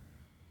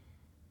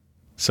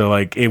 So,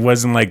 like, it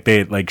wasn't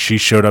like she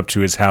showed up to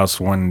his house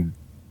one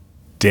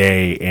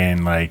day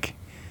and, like,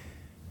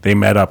 they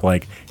met up.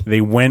 Like,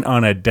 they went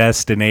on a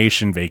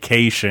destination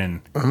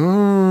vacation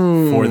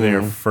for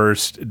their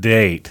first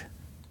date.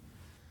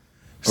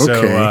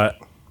 Okay.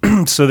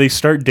 So, so they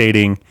start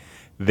dating.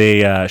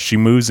 She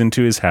moves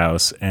into his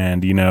house,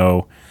 and,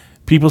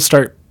 people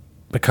start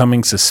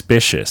becoming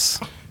suspicious.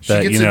 She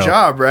gets a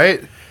job,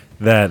 right?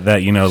 That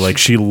like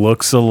she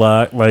looks a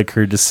lot like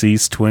her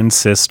deceased twin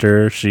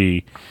sister.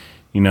 She,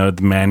 the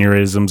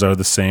mannerisms are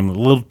the same, a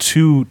little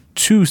too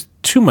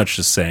much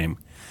the same,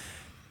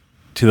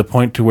 to the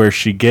point to where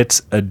she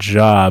gets a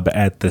job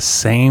at the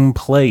same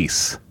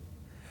place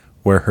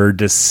where her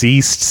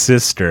deceased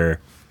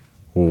sister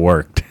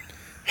worked.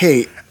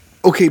 Hey,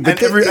 okay,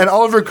 but and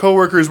all of her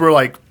coworkers were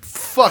like,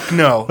 "Fuck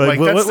no!" Like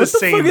that's the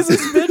same. What the fuck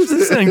is this bitch?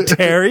 This ain't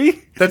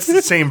Terry. That's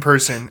the same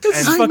person.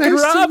 This is fucking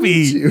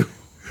Robbie.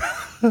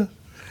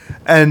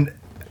 And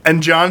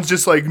John's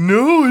just like,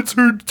 "No, it's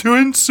her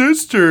twin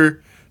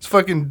sister." It's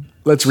fucking.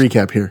 Let's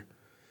recap here.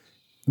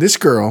 This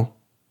girl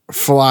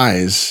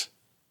flies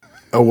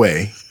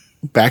away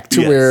back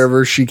to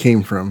wherever she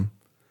came from,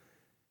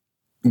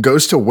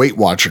 goes to Weight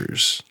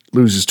Watchers,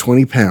 loses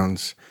 20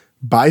 pounds,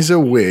 buys a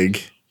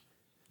wig,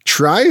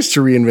 tries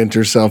to reinvent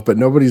herself, but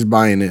nobody's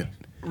buying it.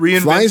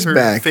 Flies her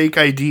back, fake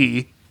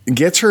ID,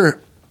 gets her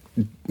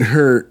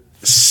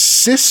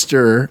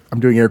sister, I'm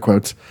doing air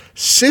quotes,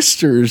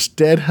 sister's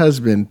dead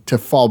husband to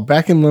fall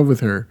back in love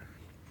with her.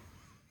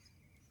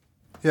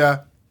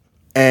 Yeah.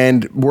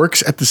 And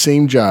works at the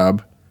same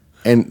job,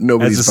 and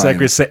nobody's as a buying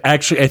it.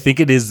 Actually, I think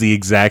it is the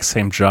exact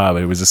same job.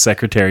 It was a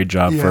secretary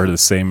job for the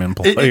same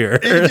employer.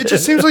 It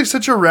just seems like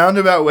such a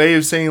roundabout way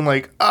of saying,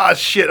 like,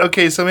 shit,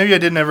 okay, so maybe I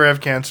did never have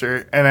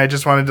cancer, and I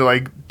just wanted to,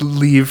 like,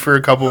 leave for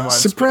a couple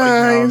months.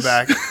 Surprise!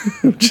 But, like, now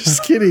I'm back.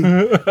 Just kidding.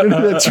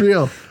 That's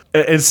real.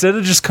 Instead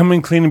of just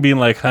coming clean and being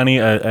like,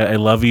 honey, I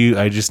love you,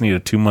 I just need a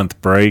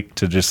 2-month break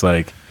to just,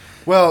 like...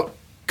 Well...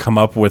 come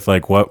up with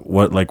like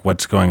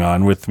what's going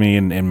on with me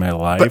in my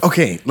life. But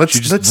okay, let's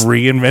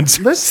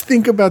reinvent. Let's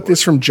think about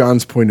this from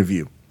John's point of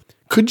view.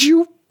 Could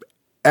you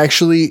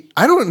actually?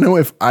 I don't know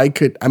if I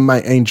could.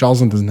 My Aunt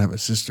Jocelyn doesn't have a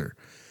sister,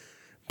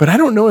 but I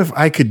don't know if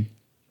I could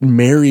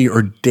marry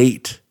or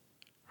date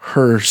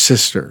her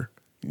sister.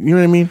 You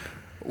know what I mean?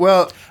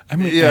 Well, I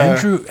mean, yeah.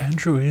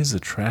 Andrew is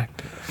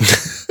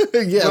attractive.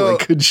 Yeah, well,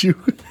 like, could you?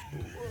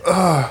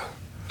 Well,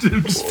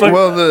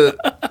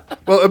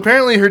 Well,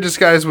 apparently her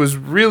disguise was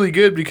really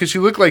good because she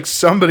looked like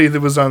somebody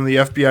that was on the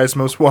FBI's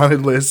most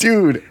wanted list.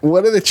 Dude,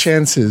 what are the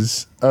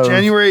chances of...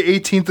 January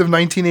 18th of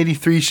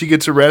 1983, she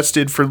gets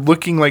arrested for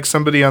looking like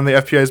somebody on the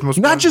FBI's most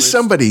wanted list. Not just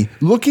somebody,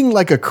 looking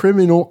like a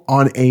criminal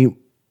on a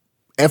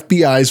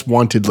FBI's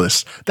wanted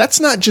list. That's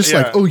not just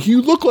like, oh,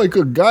 you look like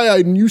a guy I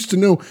used to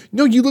know.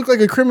 No, you look like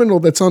a criminal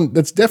that's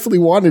definitely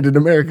wanted in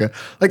America.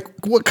 Like,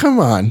 what? Come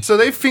on. So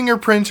they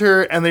fingerprint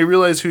her and they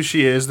realize who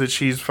she is, that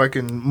she's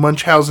fucking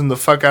Munchausen the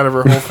fuck out of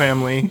her whole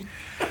family.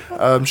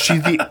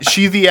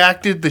 She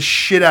acted the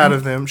shit out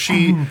of them.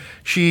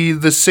 She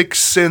the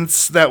Sixth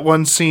Sense, that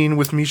one scene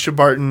with Misha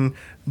Barton,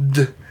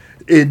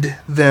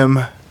 them.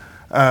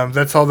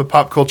 That's all the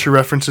pop culture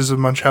references of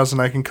Munchausen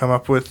I can come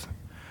up with.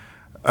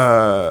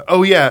 Sorry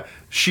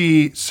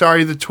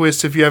the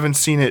twist if you haven't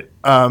seen it.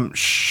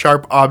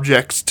 Sharp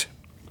Objects.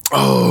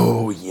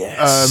 Oh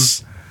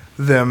yes.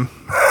 Them.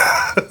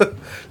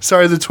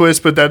 Sorry the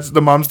twist, but that's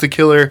the mom's the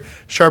killer.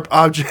 Sharp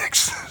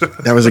Objects.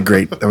 That was a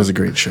great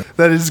show.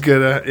 That is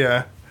good.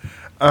 Yeah.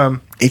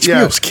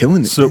 HBO's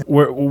killing it. So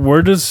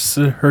where does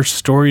her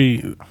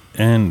story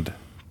end?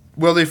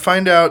 Well, they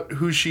find out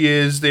who she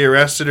is. They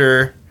arrested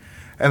her,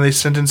 and they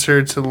sentence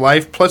her to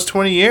life plus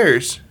 20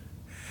 years.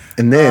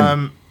 And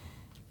then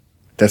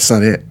that's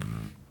not it.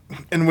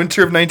 In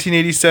winter of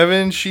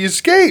 1987, she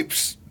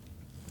escapes.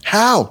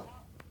 How?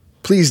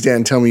 Please,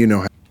 Dan, tell me you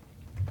know how.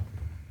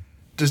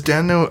 Does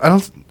Dan know?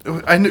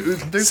 I know.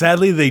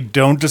 Sadly, they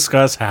don't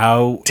discuss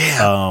how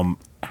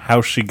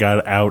she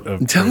got out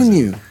of. I'm telling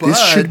you, this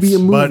should be a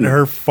movie. But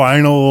her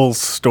final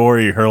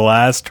story, her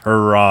last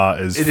hurrah,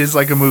 it is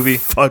like a movie.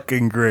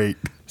 Fucking great.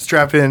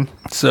 Strap in.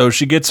 So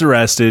she gets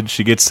arrested.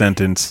 She gets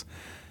sentenced.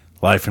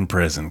 Life in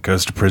prison.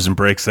 Goes to prison.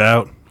 Breaks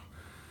out.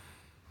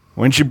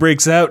 When she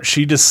breaks out,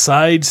 she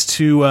decides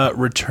to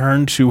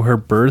return to her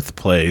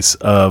birthplace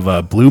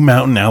of Blue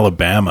Mountain,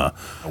 Alabama,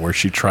 where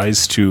she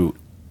tries to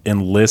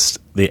enlist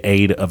the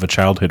aid of a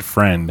childhood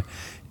friend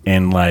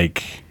in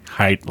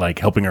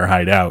helping her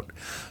hide out.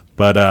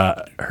 But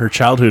her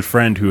childhood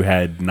friend, who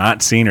had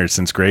not seen her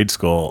since grade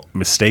school,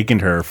 mistaken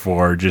her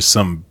for just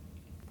some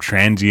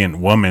transient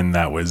woman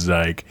that was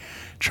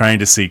trying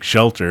to seek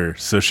shelter.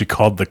 So she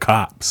called the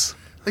cops.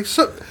 Like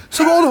some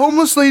old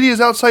homeless lady is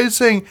outside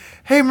saying,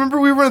 "Hey, remember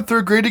we were in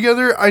third grade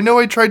together? I know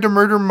I tried to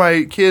murder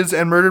my kids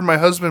and murdered my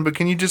husband, but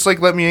can you just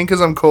let me in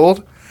because I'm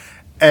cold?"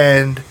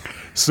 And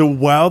so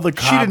while the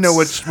cops, she didn't know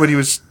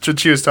what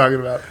she was talking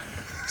about.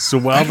 So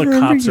while the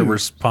cops are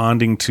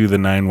responding to the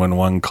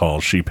 911 call,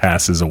 she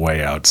passes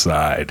away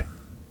outside.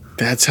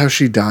 That's how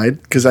she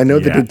died? Because I know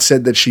that it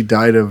said that she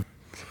died of...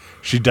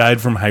 She died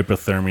from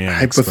hypothermia.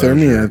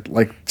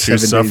 She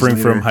was suffering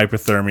from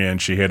hypothermia,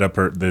 and she hit up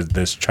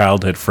this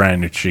childhood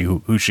friend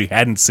who she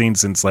hadn't seen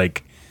since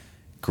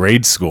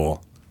grade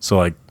school,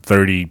 so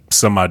 30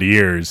 some odd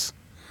years.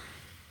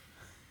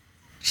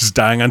 She's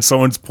dying on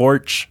someone's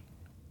porch.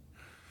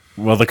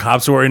 Well, the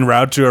cops were en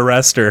route to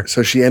arrest her.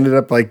 So she ended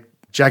up like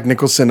Jack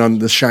Nicholson on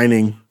The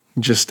Shining,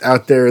 just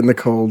out there in the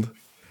cold.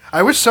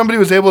 I wish somebody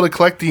was able to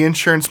collect the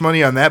insurance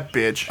money on that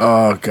bitch.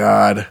 Oh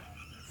God,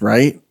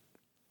 right?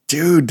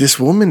 Dude, this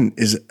woman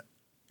is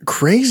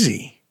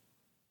crazy.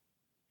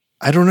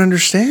 I don't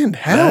understand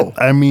how.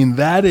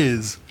 That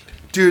is,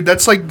 dude.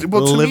 That's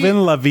living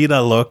la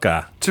vida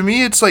loca. To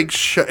me, it's like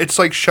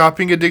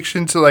shopping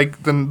addiction to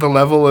the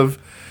level of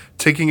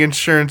taking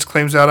insurance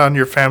claims out on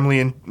your family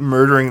and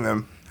murdering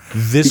them.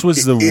 This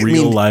was the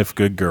real life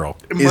good girl.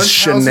 Is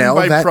Chanel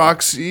by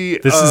proxy?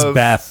 This is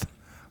Beth.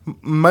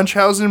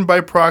 Munchausen by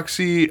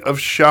proxy of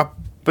shop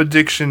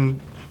addiction.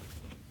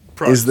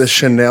 Is the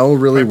Chanel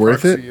really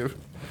worth it?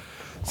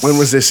 When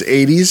was this?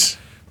 80s?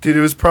 Dude, it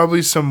was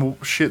probably some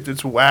shit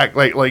that's whack.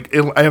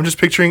 I'm just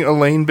picturing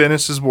Elaine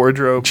Bennis's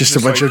wardrobe. Just a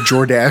bunch of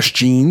Jordache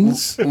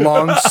jeans,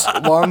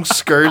 long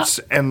skirts,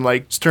 and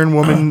stern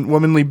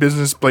womanly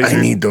business blazers.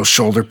 I need those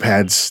shoulder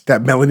pads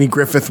that Melanie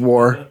Griffith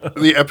wore.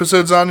 The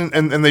episode's on,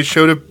 and they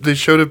showed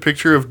a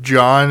picture of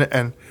John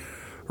and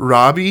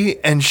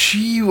Robbie, and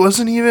she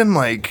wasn't even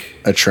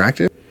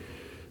attractive.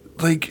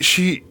 I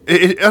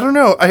don't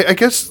know. I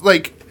guess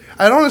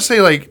I don't want to say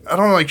I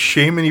don't want to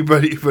shame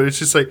anybody, but it's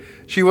just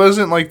she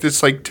wasn't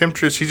this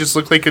temptress. She just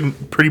looked like a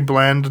pretty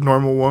bland,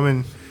 normal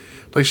woman.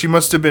 She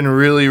must have been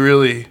really,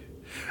 really.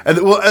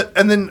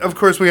 And then of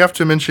course we have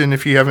to mention,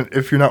 if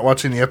you're not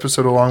watching the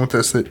episode along with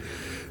us, that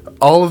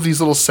all of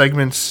these little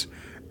segments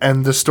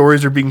and the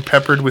stories are being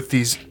peppered with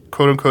these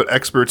quote unquote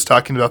experts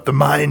talking about the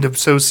mind of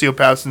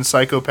sociopaths and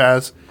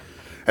psychopaths.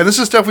 And this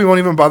is stuff we won't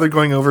even bother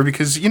going over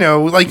because, we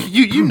know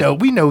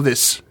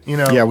this,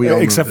 Yeah, we all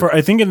know except for,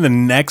 I think in the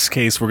next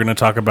case, we're going to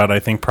talk about, I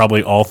think,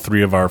 probably all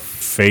three of our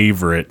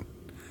favorite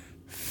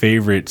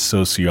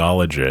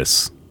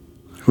sociologists.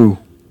 Who?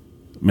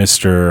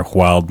 Mr.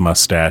 Wild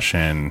Mustache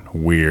and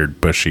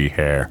Weird Bushy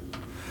Hair.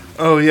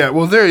 Oh, yeah.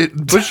 Well,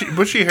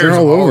 bushy hair is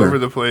all over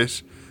the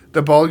place.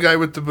 The bald guy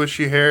with the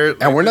bushy hair.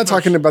 And we're not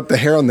talking about the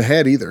hair on the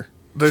head either.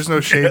 There's no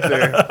shade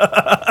there.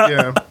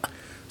 Yeah.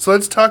 So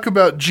let's talk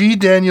about G.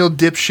 Daniel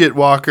Dipshit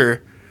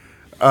Walker.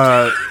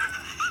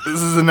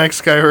 This is the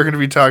next guy we're going to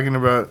be talking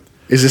about.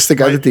 Is this the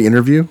guy that they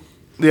interview?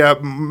 Yeah,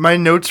 my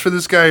notes for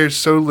this guy are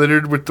so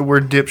littered with the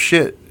word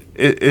dipshit.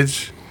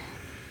 It's...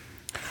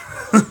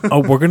 Oh,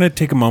 we're going to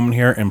take a moment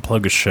here and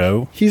plug a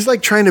show. He's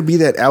like trying to be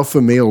that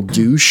alpha male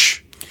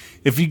douche.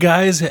 If you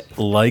guys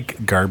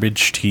like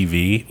garbage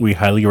TV, we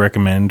highly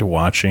recommend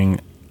watching,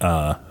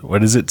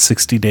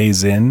 60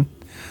 Days In?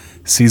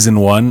 Season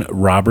 1,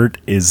 Robert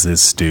is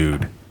this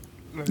dude.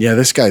 Yeah,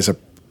 this guy's a...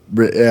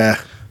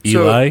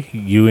 Eli,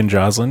 you and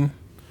Jocelyn,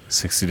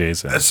 60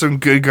 Days In. That's some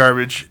good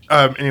garbage.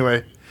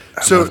 Anyway.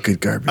 I love good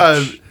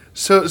garbage.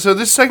 So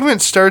this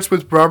segment starts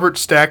with Robert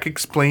Stack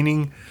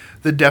explaining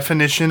the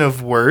definition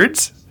of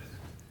words.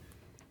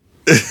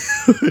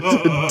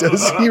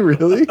 Does he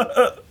really?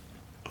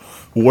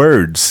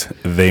 Words,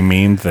 they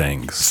mean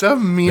things.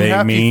 Some mean they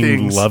happy mean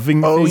things.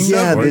 loving Oh, things.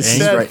 yeah, or this is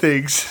sad right.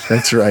 things.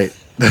 That's right.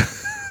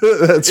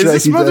 That's Is right.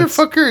 this he does.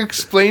 motherfucker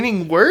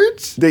explaining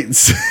words? They,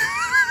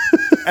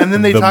 And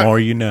then they The talk. more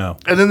you know.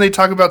 And then they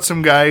talk about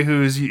some guy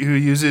who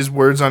uses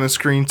words on a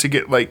screen to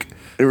get like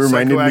It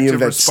reminded me of psychoactive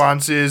that-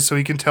 responses, so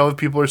he can tell if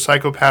people are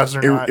psychopaths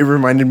or not. it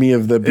reminded me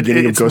of the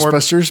beginning of it's more-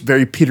 Ghostbusters.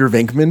 Very Peter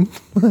Venkman.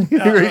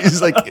 Where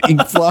he's like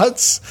ink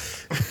blots.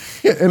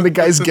 And the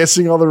guy's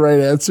guessing all the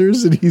right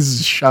answers, and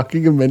he's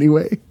shocking him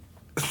anyway.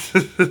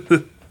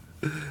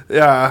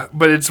 Yeah,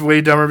 but it's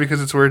way dumber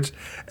because it's words.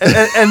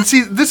 And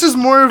see, this is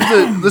more of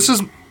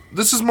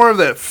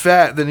that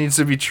fat that needs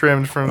to be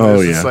trimmed from this.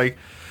 Oh, It's yeah. like,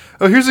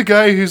 oh, here's a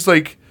guy who's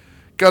like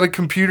got a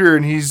computer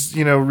and he's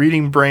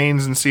reading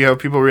brains and see how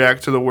people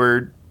react to the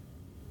word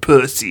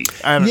pussy.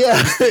 I don't know.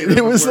 Yeah,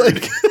 it was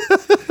like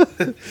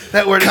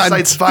That word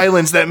incites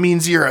violence. That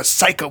means you're a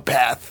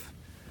psychopath.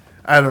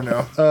 I don't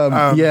know.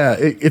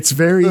 it's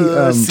very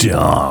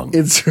Dong.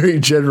 it's very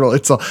general.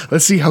 It's all.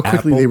 Let's see how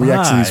quickly Apple they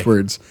react to these pie.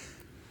 words.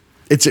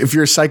 It's if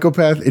you're a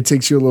psychopath, it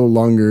takes you a little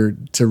longer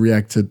to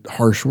react to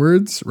harsh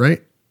words,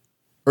 right?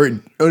 Or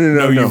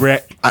no. You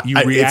react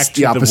it's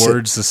to the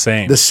words the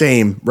same. The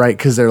same, right?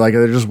 Because they're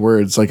just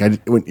words. Like as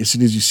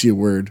soon as you see a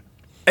word,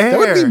 that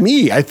would be Air,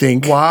 me. I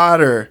think.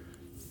 water,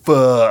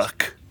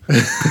 fuck,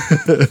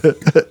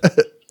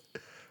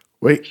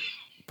 Wait,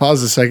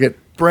 pause a second.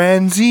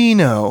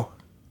 Branzino,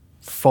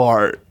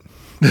 fart.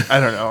 I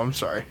don't know. I'm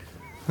sorry.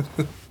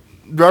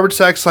 Robert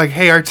Stack's like,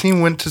 hey, our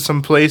team went to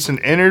some place and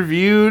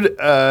interviewed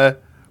a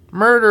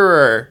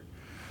murderer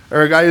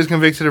or a guy who's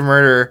convicted of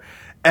murder.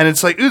 And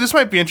it's like, ooh, this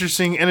might be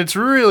interesting. And it's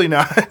really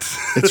not.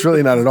 It's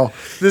really not at all.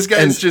 This guy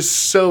And is just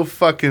so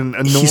fucking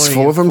annoying. he's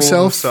full of and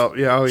himself.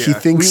 Yeah, oh yeah. He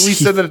thinks we he-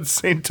 said that at the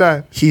same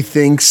time. He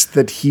thinks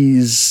that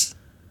he's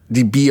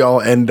the be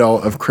all end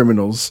all of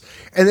criminals,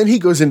 and then he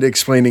goes into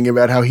explaining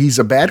about how he's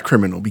a bad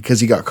criminal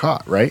because he got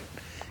caught. Right?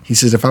 He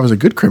says, if I was a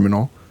good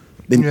criminal,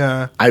 then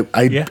Yeah.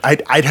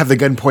 I'd have the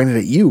gun pointed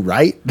at you,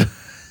 right?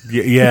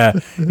 Yeah,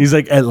 he's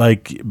like,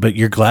 but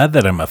you're glad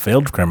that I'm a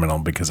failed criminal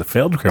because a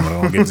failed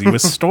criminal gives you a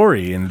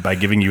story, and by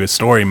giving you a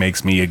story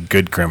makes me a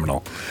good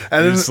criminal. And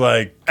And then- it's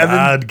like, and then-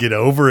 God, get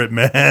over it,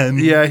 man.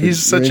 Yeah,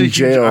 he's such in a huge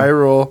jail. eye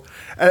roll.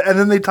 And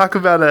then they talk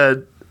about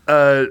and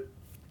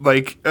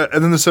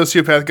then the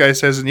sociopath guy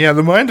says, and yeah,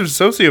 the mind of a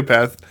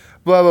sociopath,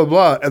 blah, blah,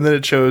 blah. And then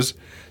it shows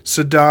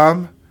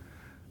Saddam,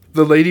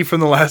 the lady from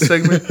the last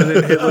segment, and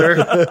then Hitler,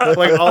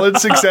 like all in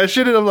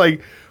succession. And I'm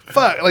like,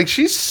 fuck, like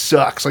she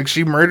sucks. Like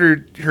she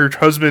murdered her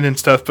husband and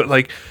stuff, but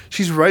like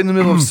she's right in the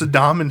middle of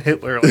Saddam and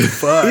Hitler. Like,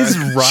 fuck. Is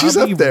She's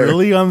Robbie up there.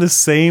 really on the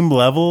same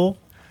level?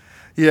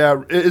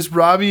 Yeah, is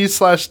Robbie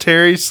 /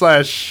 Terry /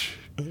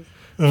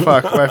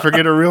 fuck, I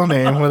forget her real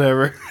name,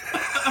 whatever.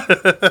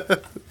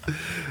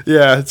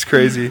 Yeah, it's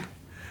crazy.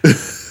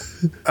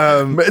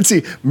 Let's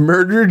see,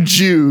 murdered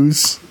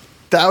Jews,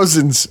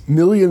 thousands,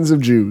 millions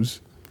of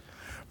Jews,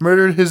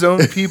 Murdered his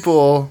own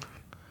people.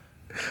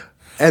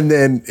 and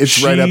then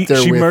it's right up there.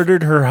 She with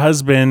murdered her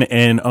husband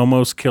and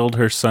almost killed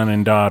her son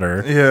and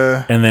daughter.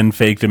 Yeah. And then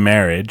faked a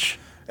marriage.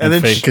 And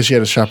then because she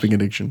had a shopping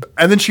addiction.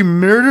 And then she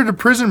murdered a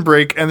prison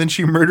break, and then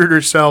she murdered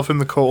herself in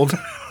the cold.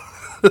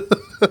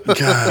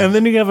 God, And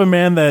then you have a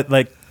man that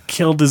like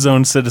killed his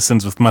own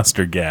citizens with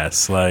mustard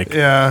gas. Like,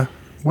 Yeah.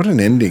 what an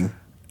ending!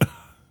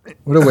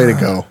 What a way to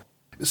go!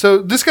 So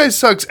this guy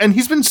sucks, and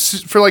he's been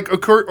for like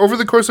over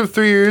the course of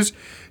 3 years,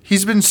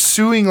 he's been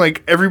suing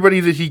like everybody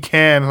that he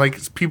can,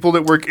 like people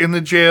that work in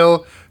the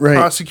jail, Right.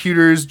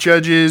 prosecutors,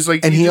 judges,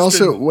 like. And he just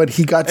also been- what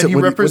he got to and he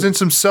what represents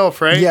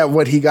himself, right? Yeah,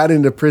 what he got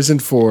into prison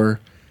for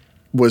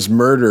was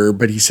murder,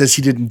 but he says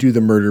he didn't do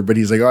the murder, but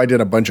he's like, oh, I did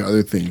a bunch of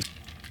other things.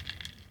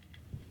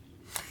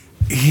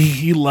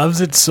 he loves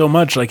it so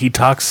much. Like, he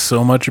talks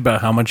so much about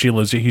how much he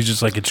loves it. He's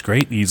just like, it's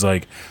great. He's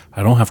like,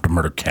 I don't have to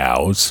murder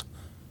cows.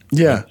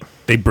 Yeah.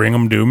 They bring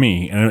them to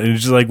me. And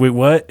it's just like, wait,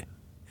 what?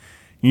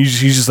 He's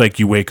just like,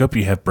 you wake up,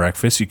 you have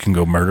breakfast, you can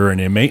go murder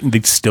an inmate, and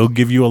they still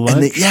give you a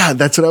lunch. Yeah,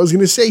 that's what I was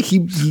going to say.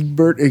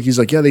 He's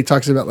like, yeah, they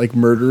talks about like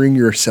murdering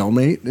your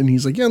cellmate, and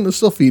he's like, yeah, and they'll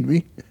still feed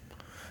me.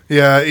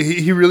 Yeah,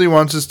 he really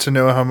wants us to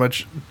know how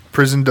much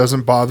prison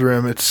doesn't bother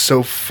him. It's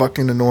so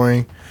fucking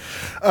annoying.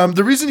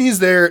 The reason he's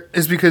there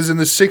is because in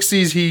the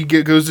 60s he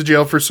goes to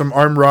jail for some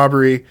armed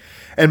robbery.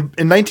 And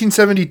in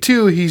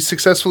 1972 he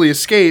successfully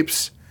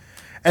escapes.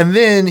 And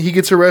then he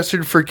gets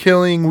arrested for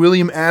killing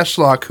William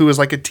Ashlock, who was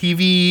like a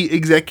TV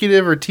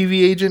executive or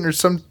TV agent or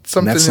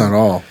something. That's not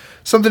all.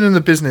 Something in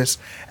the business.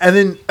 And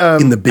then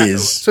in the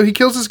biz. So he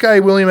kills this guy,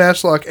 William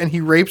Ashlock, and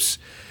he rapes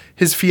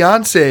his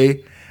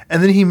fiance,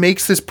 and then he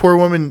makes this poor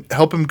woman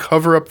help him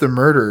cover up the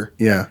murder.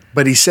 Yeah.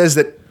 But he says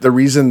that the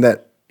reason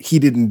that he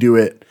didn't do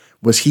it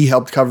was he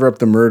helped cover up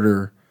the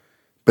murder,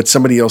 but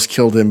somebody else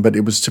killed him, but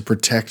it was to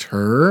protect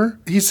her.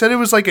 He said it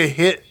was like a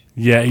hit.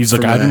 Yeah, he's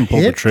like, I didn't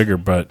pull the trigger,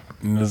 but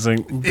it's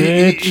like,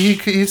 bitch.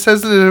 He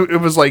says that it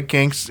was like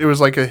it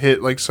was like a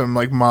hit, like some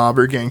like mob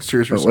or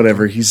gangsters or something.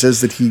 Whatever. He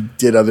says that he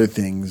did other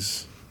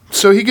things.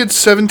 So he gets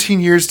 17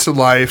 years to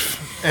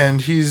life,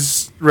 and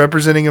he's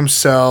representing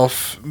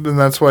himself, and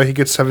that's why he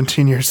gets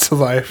 17 years to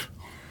life.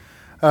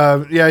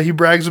 He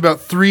brags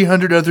about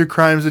 300 other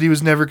crimes that he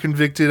was never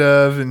convicted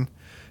of, and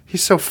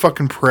he's so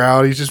fucking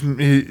proud. He's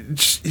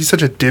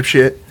such a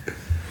dipshit.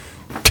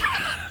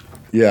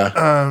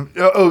 Yeah.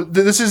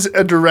 This is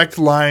a direct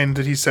line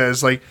that he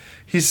says. Like,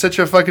 he's such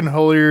a fucking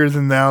holier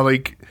than thou.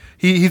 Like,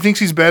 he thinks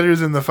he's better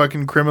than the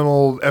fucking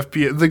criminal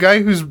FBI. The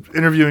guy who's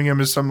interviewing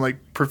him is some like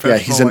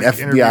professional. Yeah, he's an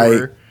FBI.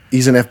 Interviewer.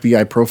 He's an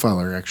FBI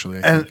profiler,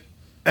 actually.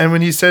 And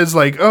when he says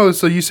like, "Oh,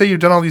 so you say you've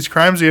done all these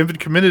crimes you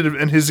haven't committed,"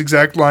 and his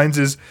exact lines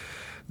is,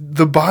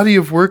 "The body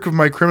of work of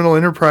my criminal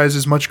enterprise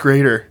is much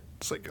greater."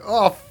 It's like,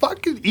 oh,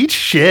 fucking eat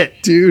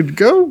shit, dude.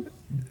 Go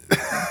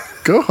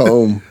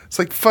home. It's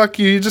like, fuck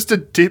you. You're just a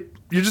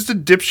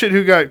dipshit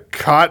who got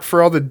caught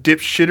for all the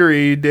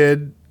dipshittery he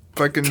did.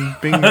 Fucking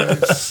being.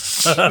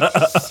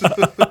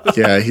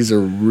 Yeah, he's a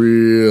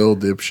real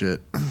dipshit.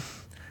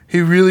 He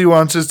really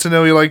wants us to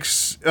know he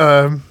likes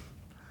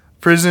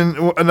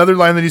prison. Another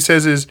line that he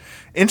says is,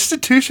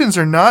 "Institutions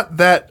are not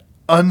that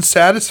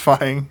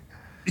unsatisfying."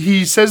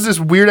 He says this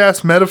weird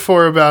ass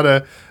metaphor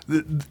about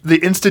the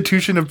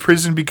institution of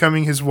prison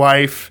becoming his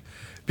wife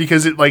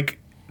because it like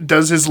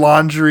does his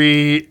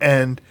laundry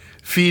and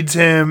feeds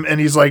him,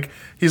 and he's like,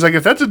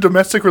 if that's a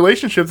domestic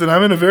relationship, then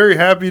I'm in a very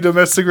happy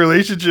domestic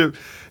relationship.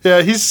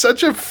 Yeah, he's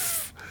such a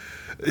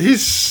he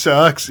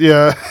sucks.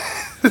 Yeah,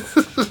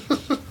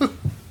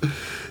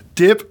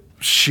 dip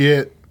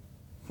shit.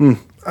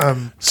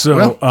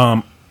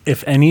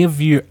 If any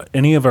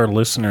of our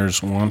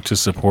listeners want to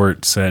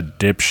support said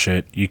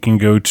dipshit, you can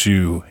go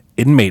to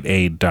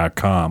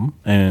inmateaid.com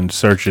and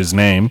search his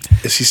name.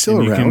 Is he still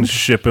around? You can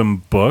ship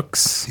him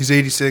books. He's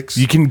 86.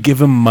 You can give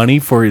him money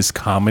for his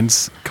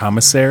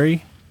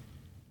commissary.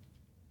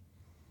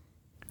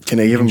 Can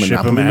I give him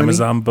ship him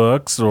Amazon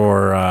books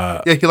or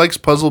yeah, he likes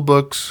puzzle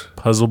books,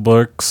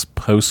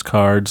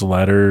 postcards,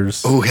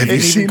 letters. Oh, have you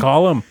seen?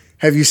 Call him.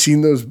 Have you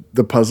seen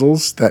the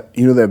puzzles that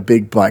that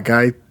big black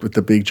guy with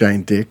the big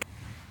giant dick?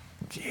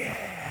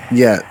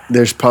 Yeah,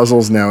 there's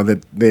puzzles now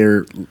that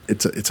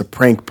it's a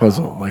prank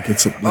puzzle, like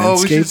it's a landscape.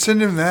 Oh, we should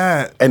send him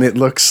that. And it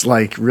looks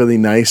like really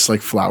nice,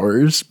 like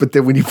flowers. But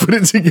then when you put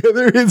it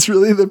together, it's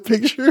really the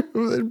picture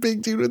of that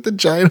big dude with the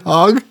giant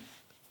hog.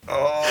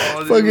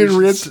 Oh, fucking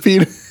ripped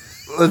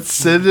penis. Let's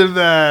send him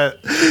that.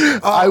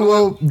 I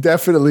will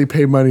definitely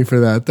pay money for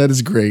that. That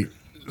is great.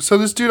 So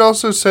this dude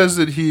also says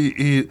that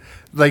he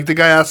like the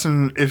guy asked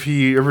him if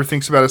he ever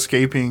thinks about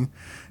escaping.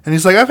 And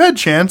he's like, I've had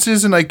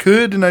chances and I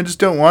could and I just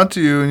don't want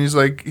to. And he's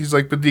like,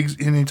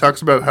 and he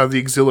talks about how the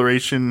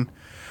exhilaration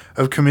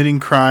of committing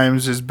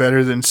crimes is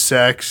better than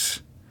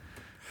sex.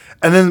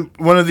 And then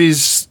one of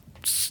these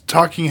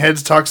talking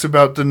heads talks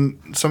about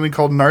something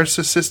called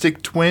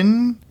narcissistic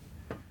twinship.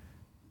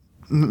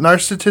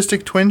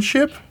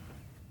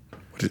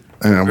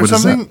 What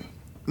is that?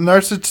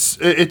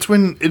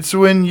 It's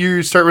when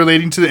you start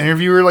relating to the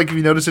interviewer. Like if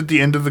you notice at the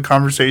end of the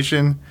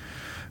conversation.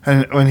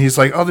 And when he's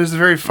like, "Oh, there's a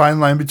very fine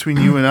line between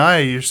you and I,"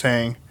 you're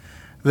saying,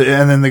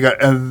 and then the guy,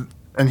 and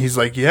he's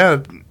like,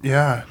 "Yeah,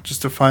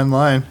 just a fine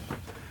line."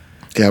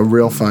 Yeah,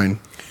 real fine.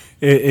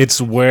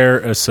 It's where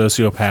a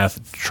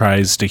sociopath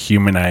tries to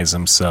humanize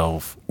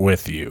himself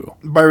with you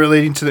by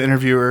relating to the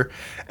interviewer,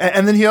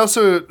 and then they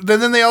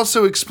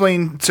also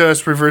explain to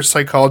us reverse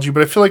psychology.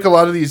 But I feel like a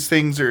lot of these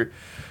things are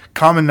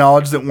common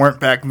knowledge that weren't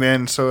back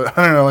then. So I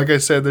don't know. Like I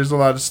said, there's a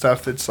lot of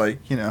stuff that's like,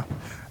 I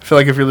feel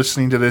like if you're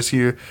listening to this,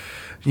 you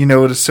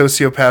know what a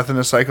sociopath and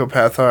a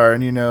psychopath are,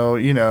 and you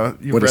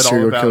what a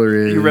serial killer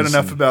is. You read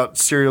enough about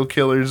serial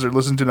killers or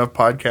listened to enough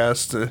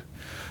podcasts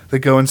that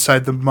go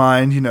inside the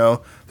mind.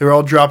 They're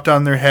all dropped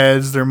on their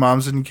heads. Their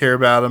moms didn't care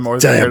about them, or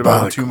they cared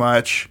about them too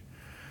much.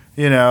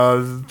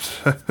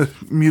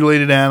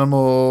 Mutilated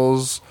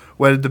animals,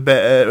 wetted the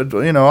bed.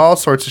 All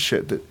sorts of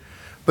shit.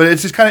 But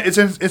it's just kind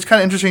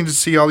of interesting to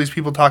see all these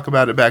people talk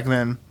about it back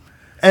then.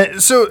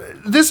 And so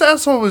this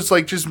asshole was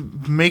like just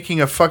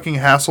making a fucking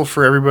hassle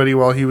for everybody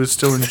while he was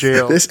still in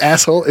jail. This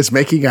asshole is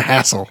making a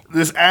hassle.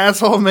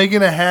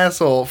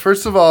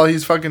 First of all,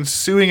 he's fucking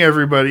suing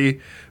everybody,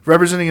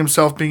 representing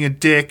himself being a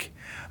dick.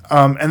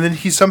 And then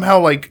he somehow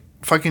like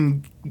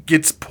fucking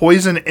gets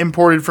poison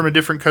imported from a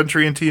different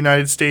country into the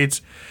United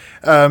States.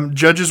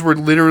 Judges were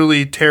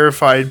literally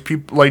terrified.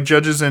 People like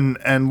judges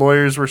and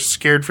lawyers were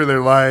scared for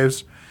their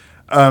lives.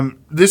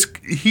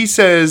 He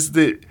says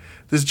that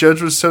this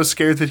judge was so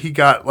scared that he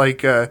got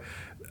like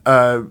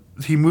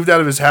he moved out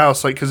of his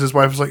house, like, because his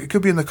wife was like, it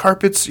could be in the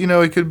carpets,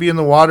 it could be in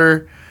the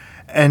water,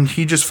 and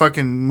he just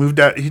fucking moved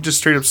out. He just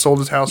straight up sold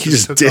his house. He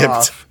just dipped.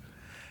 Off.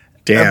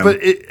 Damn.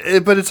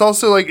 But it's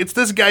also like, it's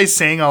this guy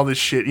saying all this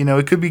shit.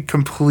 It could be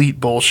complete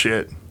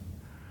bullshit.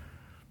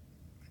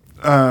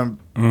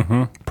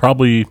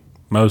 Probably,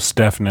 most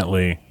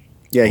definitely.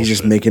 Yeah, he's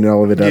just making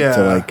all of it up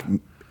to like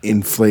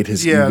inflate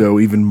his ego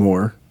even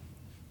more.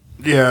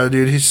 Yeah,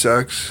 dude, he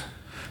sucks.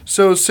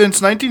 So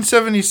since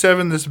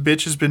 1977, this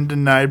bitch has been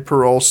denied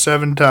parole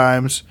 7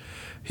 times.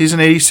 He's an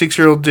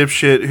 86-year-old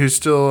dipshit who's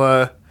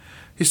still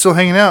he's still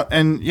hanging out.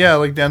 And yeah,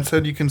 like Dan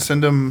said, you can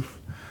send him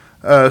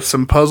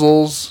some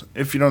puzzles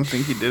if you don't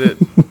think he did it.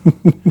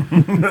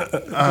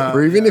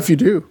 Or even if you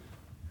do.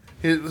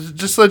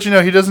 Just to let you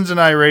know, he doesn't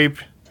deny rape.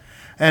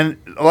 And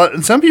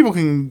some people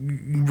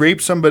can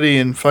rape somebody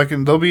and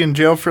fucking they'll be in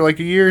jail for like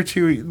a year or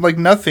two, like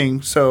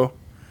nothing. So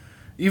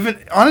even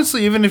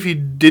if he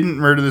didn't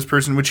murder this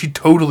person, which he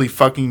totally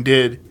fucking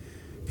did,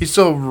 he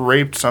still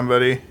raped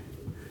somebody.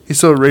 He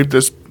still raped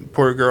this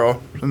poor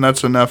girl, and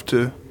that's enough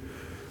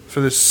for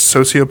this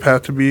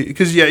sociopath to be.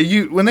 Because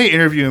when they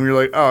interview him, you're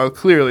like, oh,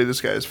 clearly this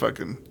guy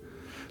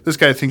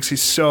thinks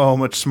he's so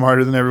much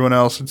smarter than everyone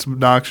else. It's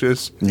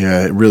obnoxious.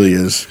 Yeah, it really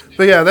is.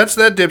 But yeah, that's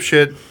that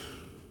dipshit.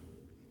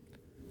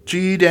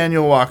 G.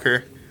 Daniel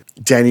Walker.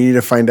 Dan, you need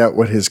to find out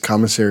what his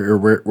commissary or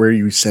where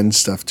you send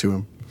stuff to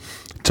him.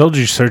 Told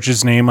you, search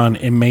his name on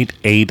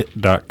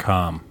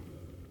inmateaid.com.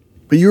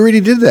 But you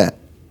already did that.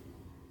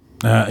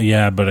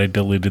 Yeah, but I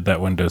deleted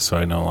that window, so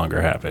I no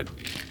longer have it.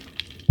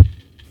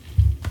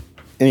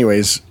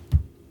 Anyways,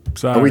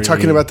 sorry. Are we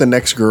talking about the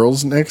next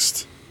girls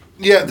next?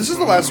 Yeah, this is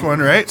the last one,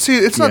 right? See,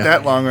 it's not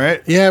that long,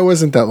 right? Yeah, it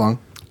wasn't that long.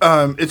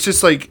 It's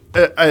just like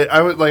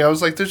I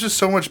was like, there's just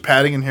so much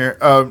padding in here.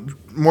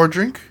 More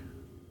drink?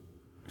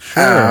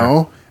 Sure.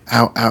 Ow.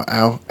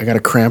 I got a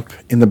cramp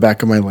in the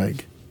back of my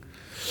leg.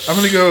 I'm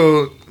going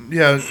to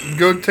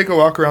go take a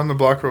walk around the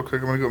block real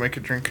quick. I'm going to go make a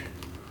drink.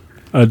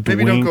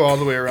 Maybe don't go all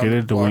the way around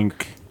the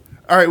block.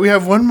 All right, we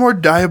have one more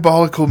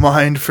diabolical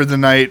mind for the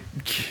night.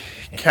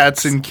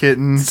 Cats and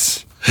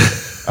kittens.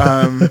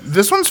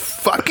 This one's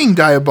fucking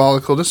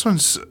diabolical. This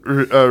one's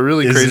a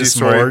really crazy story. Is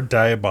this more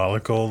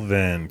diabolical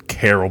than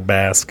Carol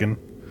Baskin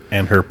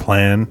and her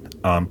plan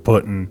on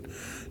putting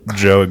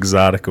Joe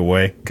Exotic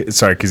away?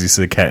 Sorry, because you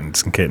said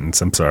cats and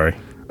kittens. I'm sorry.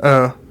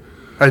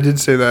 I did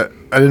say that.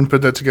 I didn't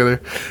put that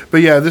together.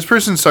 But yeah, this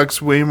person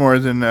sucks way more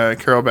than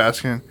Carol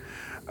Baskin.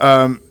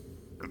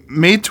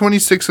 May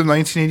 26th of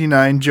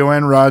 1989,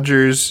 Joanne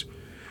Rogers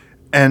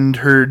and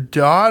her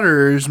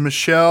daughters,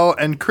 Michelle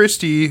and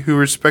Christy, who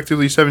were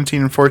respectively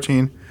 17 and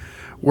 14,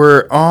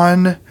 were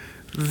on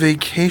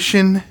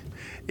vacation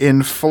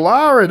in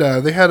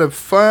Florida. They had a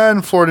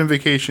fun Florida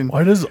vacation.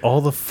 Why does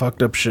all the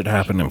fucked up shit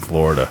happen in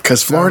Florida?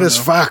 Because Florida's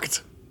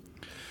fucked.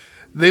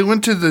 They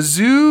went to the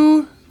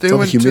zoo. They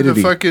went to the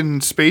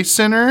fucking Space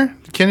Center,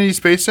 Kennedy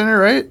Space Center,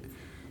 right?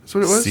 That's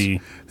what it was.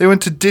 They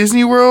went to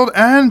Disney World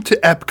and to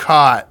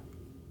Epcot.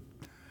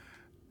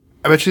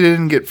 I bet you they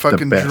didn't get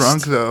fucking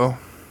drunk, though.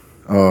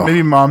 Oh.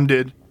 Maybe mom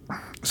did.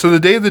 So the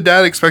day the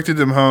dad expected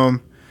them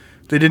home,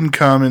 they didn't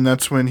come, and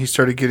that's when he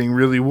started getting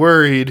really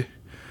worried.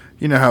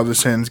 You know how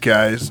this ends,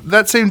 guys.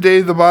 That same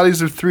day, the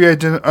bodies of 3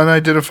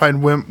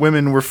 unidentified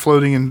women were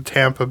floating in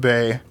Tampa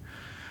Bay.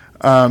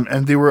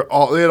 And they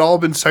had all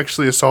been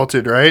sexually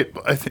assaulted, right?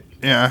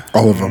 Yeah.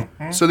 All of them.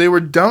 So they were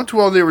dumped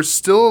while they were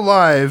still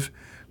alive.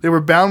 They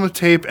were bound with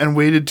tape and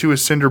weighted to a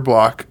cinder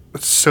block.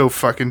 That's so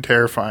fucking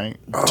terrifying.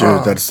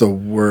 Dude, that's the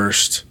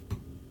worst.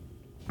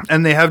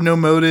 And they have no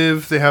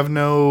motive. They have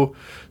no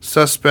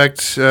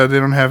suspect. They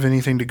don't have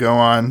anything to go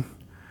on.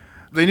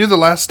 They knew the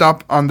last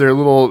stop on their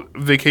little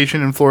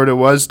vacation in Florida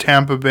was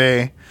Tampa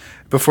Bay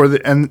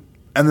and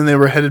then they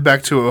were headed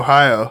back to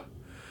Ohio.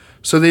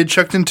 So they had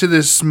checked into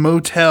this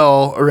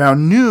motel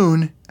around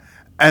noon,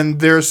 and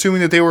they're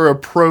assuming that they were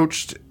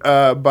approached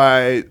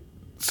by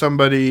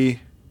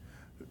somebody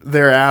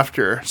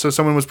thereafter. So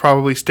someone was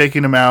probably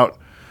staking them out,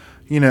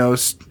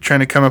 trying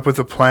to come up with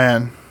a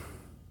plan.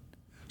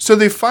 So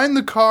they find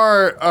the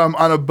car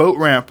on a boat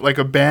ramp, like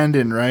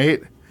abandoned,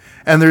 right?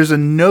 And there's a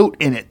note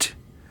in it.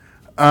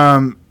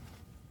 And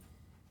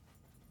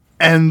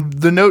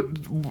the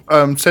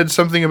note said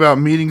something about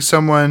meeting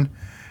someone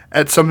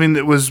at something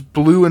that was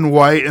blue and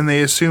white, and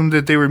they assumed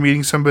that they were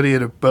meeting somebody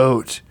at a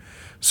boat.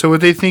 So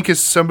what they think is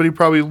somebody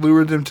probably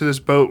lured them to this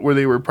boat where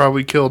they were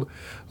probably killed.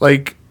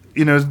 Like,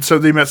 so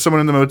they met someone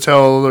in the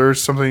motel or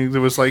something that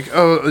was like,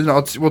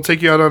 oh, we'll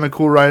take you out on a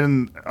cool ride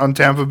on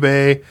Tampa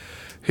Bay.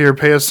 Here,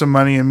 pay us some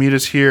money and meet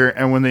us here.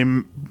 And when they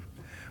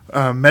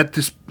met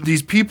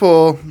these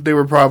people,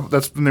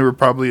 that's when they were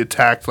probably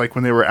attacked, like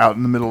when they were out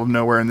in the middle of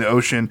nowhere in the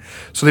ocean.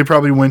 So they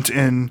probably went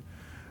in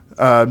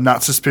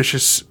not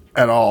suspicious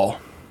at all.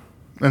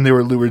 And they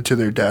were lured to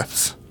their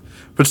deaths.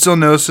 But still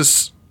no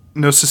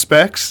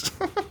suspects.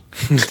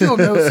 Still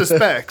no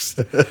suspects.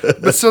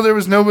 But still there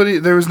was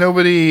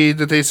nobody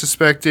that they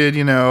suspected,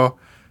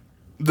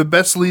 The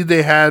best lead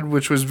they had,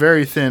 which was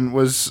very thin,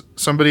 was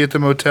somebody at the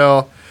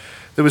motel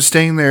that was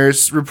staying there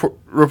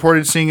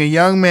reported seeing a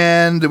young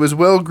man that was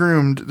well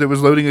groomed that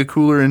was loading a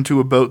cooler into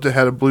a boat that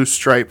had a blue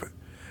stripe,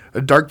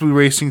 a dark blue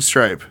racing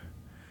stripe.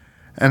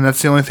 And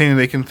that's the only thing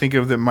they can think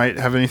of that might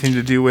have anything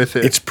to do with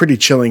it. It's pretty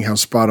chilling how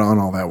spot on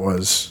all that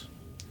was.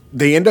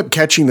 They end up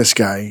catching this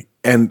guy,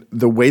 and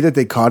the way that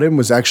they caught him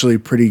was actually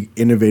pretty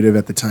innovative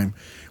at the time.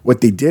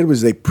 What they did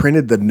was they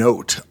printed the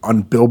note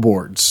on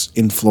billboards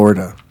in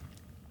Florida.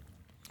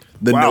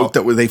 The note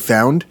that they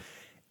found,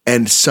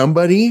 and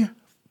somebody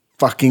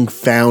fucking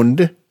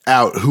found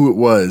out who it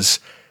was.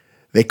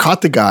 They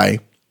caught the guy,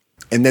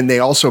 and then they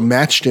also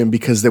matched him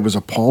because there was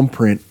a palm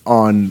print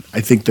on,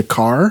 I think, the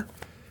car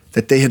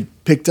that they had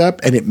picked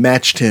up, and it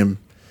matched him.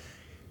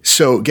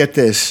 So get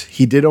this.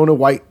 He did own a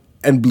white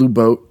and blue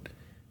boat.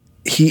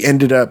 He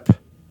ended up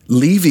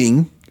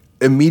leaving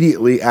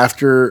immediately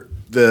after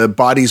the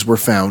bodies were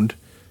found.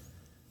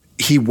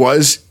 He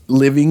was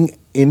living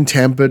in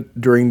Tampa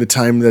during the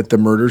time that the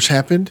murders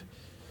happened.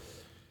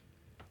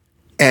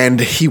 And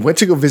he went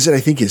to go visit, I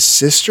think, his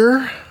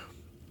sister.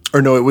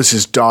 Or no, it was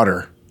his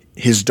daughter.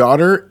 His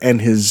daughter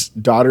and his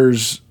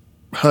daughter's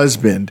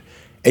husband.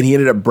 And he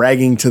ended up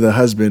bragging to the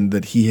husband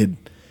that he had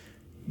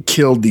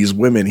killed these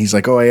women. He's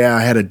like, oh, yeah,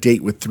 I had a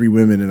date with 3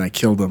 women and I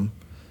killed them.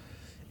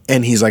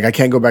 And he's like, I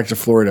can't go back to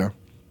Florida.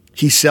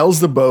 He sells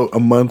the boat a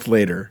month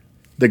later.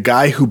 The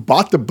guy who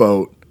bought the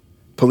boat,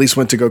 police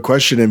went to go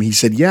question him. He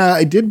said, yeah,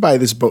 I did buy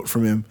this boat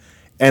from him.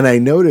 And I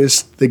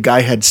noticed the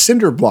guy had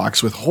cinder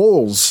blocks with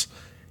holes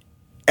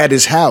at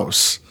his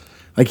house.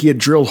 Like he had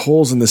drilled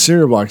holes in the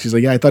cinder blocks. He's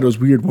like, yeah, I thought it was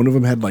weird. One of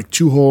them had like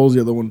 2 holes.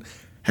 The other one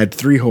had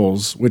 3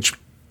 holes, which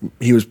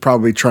he was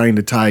probably trying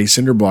to tie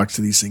cinder blocks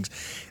to these things.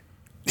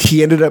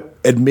 He ended up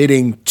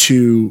admitting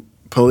to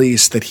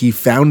police that he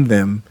found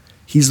them.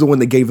 He's the one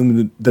that gave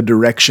them the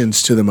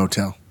directions to the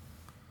motel.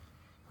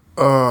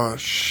 Oh,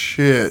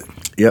 shit.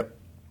 Yep.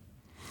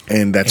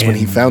 And that's when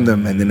he found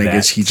them. And then I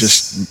guess he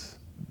just,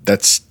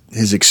 that's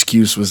his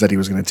excuse was that he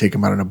was going to take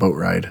him out on a boat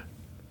ride.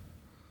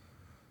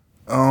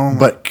 Oh, my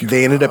But God.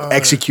 they ended up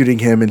executing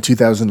him in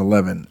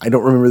 2011. I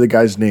don't remember the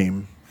guy's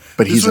name,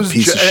 but he's a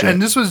piece of shit.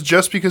 And this was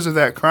just because of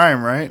that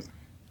crime, right?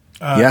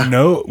 Yeah.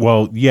 No.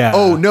 Well, yeah.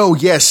 Oh, no,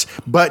 yes.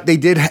 But they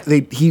did,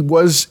 he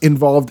was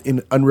involved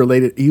in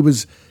unrelated, he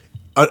was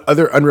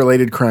other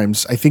unrelated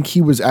crimes. I think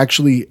he was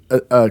actually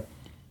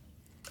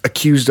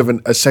accused of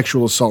a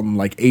sexual assault in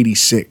like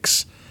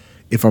 86,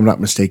 if I'm not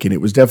mistaken.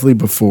 It was definitely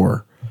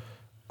before,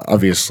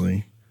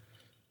 obviously.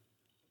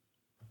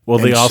 Well,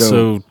 they And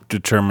also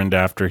determined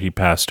after he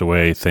passed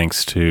away,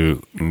 thanks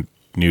to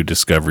new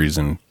discoveries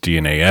in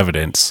DNA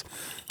evidence,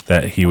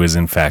 that he was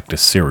in fact a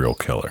serial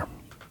killer.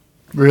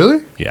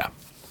 Really? Yeah.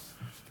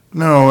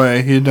 No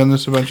way. He had done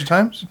this a bunch of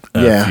times?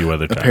 A few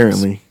other times.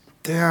 Apparently.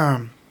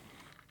 Damn.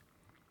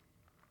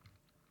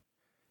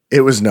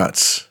 It was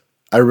nuts.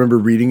 I remember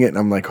reading it and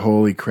I'm like,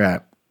 holy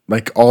crap.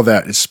 Like all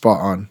that is spot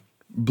on.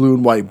 Blue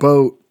and white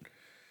boat.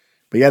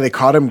 But yeah, they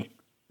caught him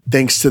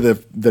thanks to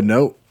the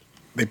note.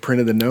 They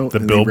printed the note. The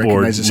and billboard, they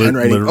recognized his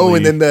handwriting. Oh,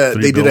 and then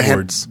they did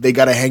billboards. they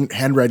got a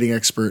handwriting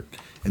expert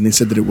and they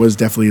said that it was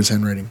definitely his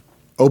handwriting.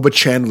 Oba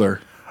Chandler.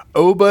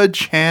 Oba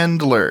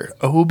Chandler.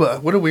 Oba.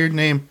 What a weird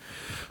name.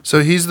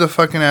 So he's the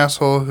fucking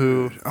asshole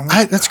who...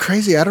 That's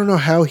crazy. I don't know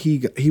how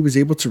he was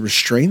able to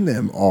restrain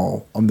them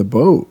all on the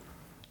boat.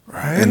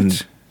 Right?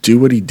 And do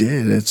what he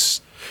did.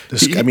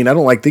 I mean, I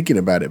don't like thinking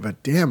about it,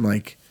 but damn,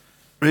 like...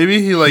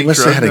 Maybe he like He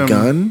must have had drugged a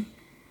him. gun.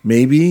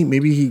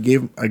 Maybe he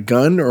gave a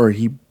gun or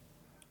he...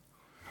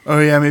 Oh,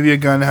 yeah, maybe a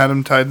gun had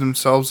them tied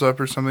themselves up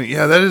or something.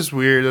 Yeah, that is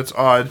weird. That's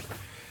odd.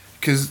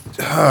 Because,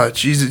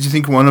 Jesus, do you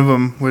think one of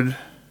them would...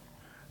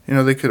 You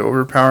know, they could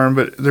overpower him,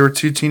 but there were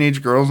 2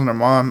 teenage girls and a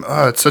mom.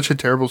 It's such a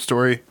terrible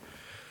story.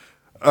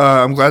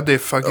 I'm glad they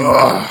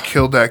fucking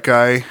killed that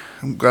guy.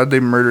 I'm glad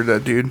they murdered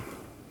that dude.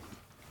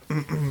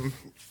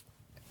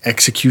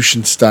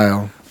 Execution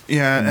style.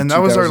 Yeah, in and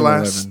that was our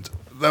 2011.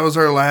 last... That was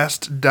our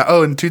last...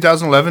 in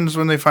 2011 is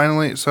when they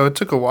finally... So it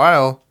took a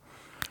while.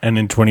 And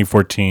in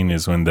 2014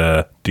 is when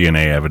the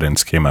DNA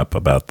evidence came up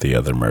about the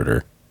other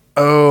murder.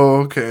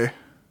 Oh, okay.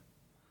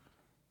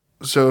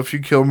 So if you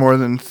kill more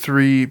than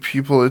 3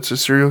 people, it's a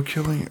serial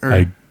killing? Or,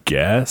 I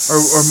guess.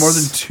 or more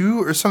than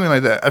 2 or something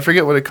like that. I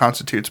forget what it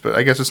constitutes, but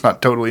I guess it's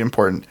not totally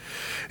important.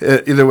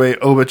 Either way,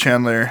 Oba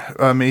Chandler,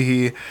 may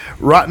he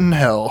rot in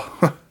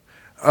hell.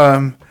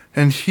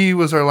 And he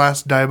was our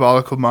last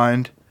diabolical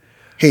mind.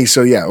 Hey,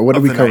 so yeah, what did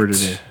Of we the cover night.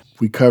 today?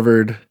 We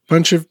covered a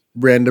bunch of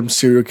random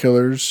serial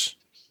killers.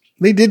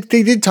 They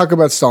did talk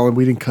about Stalin.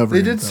 We didn't cover They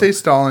him, did though. say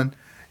Stalin.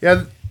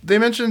 Yeah, they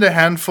mentioned a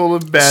handful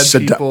of bad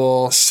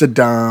people.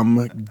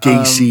 Saddam,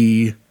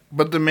 Gacy.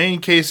 But the main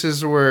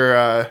cases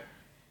were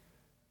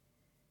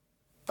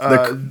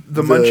the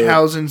the-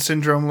 Munchausen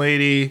syndrome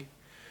lady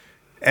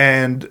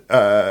and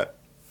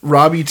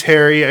Robbie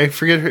Terry. I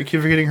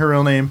keep forgetting her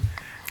real name.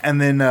 And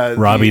then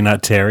Robbie,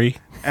 not Terry.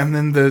 And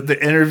then the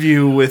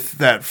interview with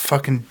that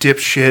fucking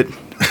dipshit.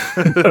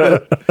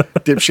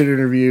 Dipshit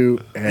interview,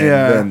 and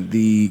then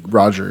the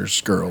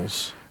Rogers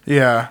girls.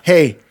 Yeah.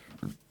 Hey,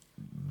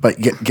 but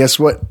guess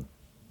what?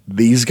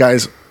 These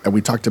guys that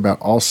we talked about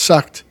all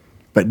sucked.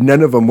 but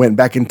none of them went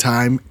back in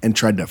time and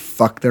tried to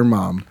fuck their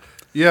mom.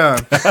 Yeah.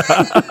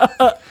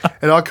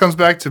 It all comes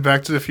back to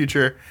the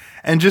Future.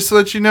 And just to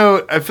let you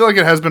know, I feel like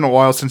it has been a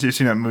while since you've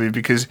seen that movie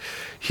because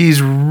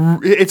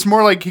it's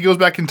more like he goes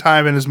back in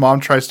time and his mom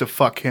tries to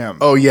fuck him.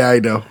 Oh, yeah, I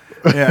know.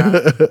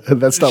 Yeah.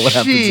 That's not what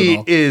happens at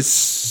all. She is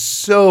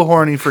so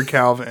horny for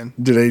Calvin.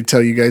 Did I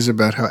tell you guys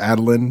about how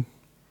Adeline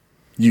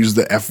used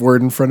the F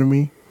word in front of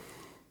me?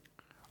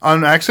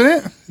 On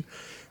accident?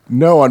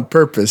 No, on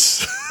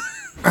purpose.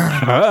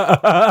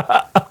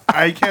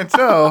 I can't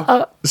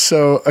tell.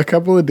 So a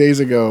couple of days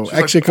ago,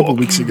 a couple of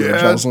weeks ago,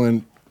 Dad.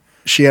 Jocelyn,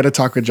 she had a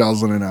talk with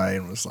Jocelyn and I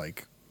and was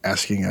like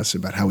asking us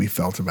about how we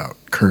felt about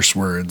curse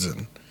words.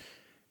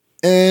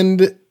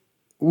 And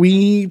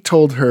we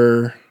told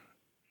her,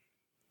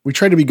 we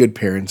tried to be good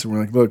parents and we're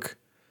like, look,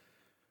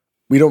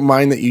 we don't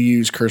mind that you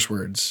use curse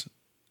words.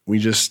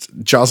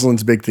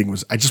 Jocelyn's big thing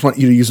was, I just want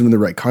you to use them in the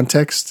right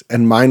context.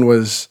 And mine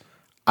was,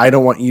 I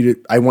want you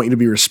to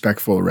be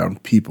respectful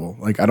around people.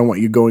 Like, I don't want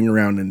you going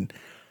around and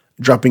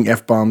dropping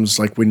F-bombs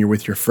like when you're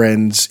with your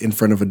friends in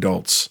front of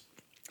adults.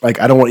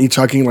 Like, I don't want you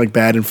talking like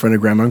bad in front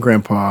of grandma and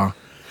grandpa.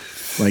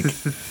 Like,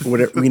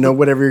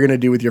 whatever you're going to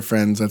do with your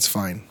friends, that's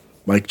fine.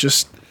 Like,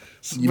 just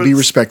be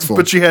respectful.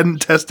 But she hadn't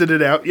tested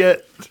it out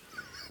yet.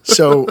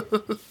 So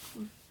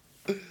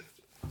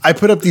I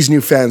put up these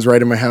new fans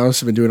right in my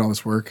house. I've been doing all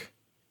this work.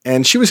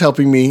 And she was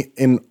helping me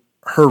in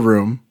her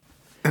room.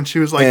 And she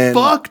was like,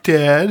 fuck,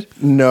 Dad.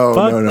 No.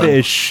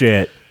 this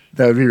shit.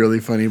 That would be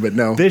really funny, but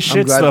no. This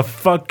shit's the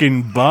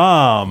fucking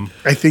bomb.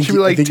 I think she'd be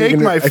like, take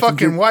my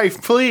fucking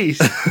wife, please.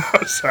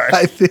 I'm sorry.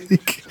 I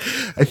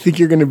think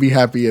you're going to be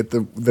happy at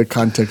the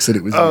context that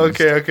it was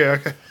used.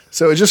 Okay.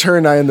 So it's just her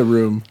and I in the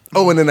room.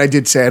 Oh, and then I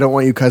did say, I don't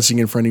want you cussing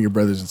in front of your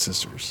brothers and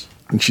sisters.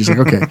 And she's like,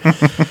 okay.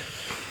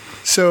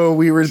 So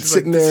we were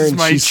sitting there and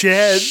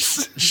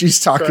she's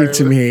talking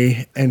to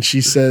me and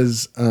she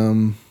says,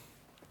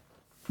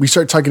 we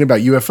start talking about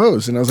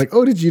UFOs. And I was like,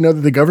 oh, did you know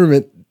that the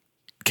government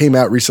came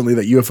out recently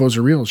that UFOs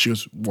are real? She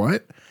goes,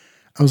 what?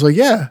 I was like,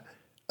 yeah.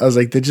 I was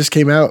like, they just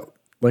came out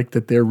like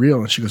that they're real.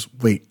 And she goes,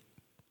 wait,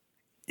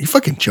 you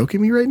fucking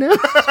joking me right now?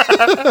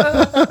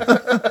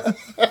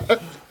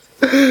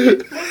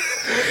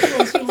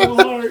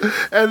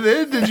 And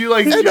then did you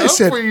like and jump? I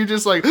said, were you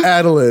just like,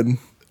 Adeline,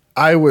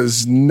 I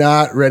was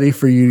not ready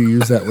for you to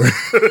use that word.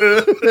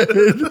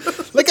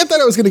 Like, I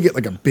thought I was going to get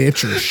like a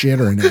bitch or a shit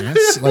or an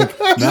ass. Like,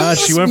 nah,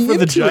 she went for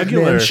the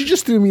jugular. She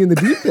just threw me in the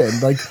deep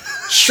end. Like,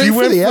 she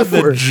went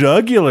for the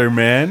jugular,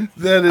 man.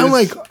 I'm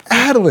like,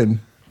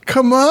 Adeline,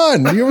 come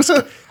on. I was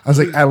like,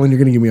 Adeline, you're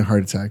going to give me a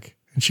heart attack.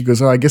 And she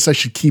goes, oh, I guess I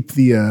should keep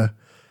the,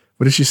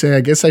 what did she say?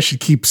 I guess I should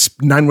keep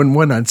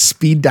 911 on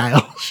speed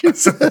dial. She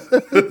said,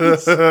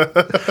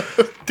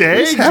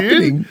 dang,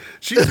 dude.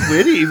 She's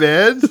witty,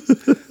 man.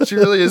 She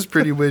really is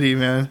pretty witty,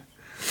 man.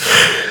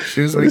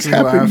 She was making me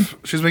laugh.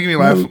 She was making me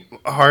laugh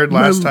hard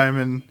last time.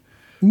 And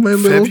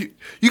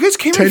you guys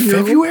came in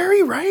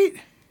February, right?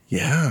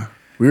 Yeah.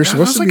 We were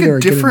supposed to be there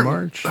again in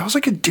March. That was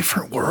like a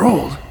different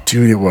world.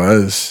 Dude, it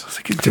was. It was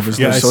like a different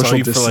I social saw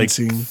you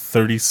distancing. for like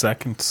 30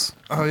 seconds.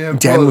 Oh, yeah.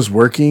 Dan was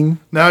working.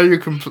 Now you're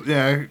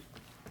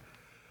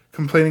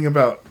complaining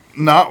about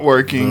not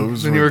working.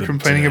 Then you were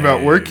complaining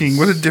about working.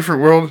 What a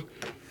different world.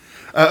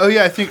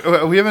 I think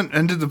we haven't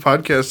ended the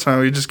podcast, huh?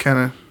 We just kind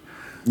of...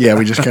 Yeah,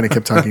 we just kind of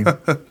kept talking.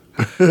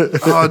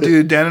 Oh,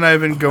 dude, Dan and I have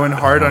been going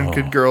hard on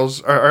Good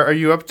Girls. Are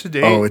you up to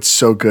date? Oh, it's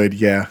so good.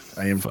 Yeah,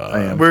 I am.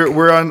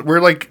 We're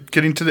like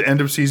getting to the end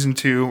of season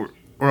 2.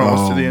 We're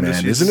almost to the end of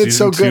season 2. Isn't it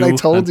so good? I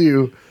told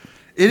you.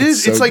 It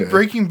is. It's like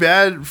Breaking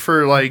Bad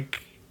for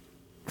like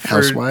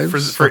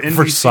housewives for NBC.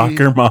 For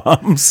soccer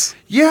moms.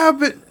 Yeah,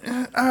 but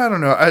I don't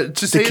know.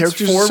 To say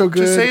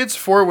it's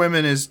 4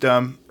 women is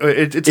dumb.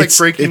 It's like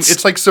breaking.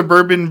 It's like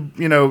suburban.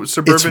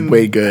 Suburban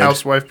way good.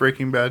 housewife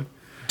Breaking Bad.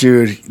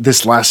 Dude,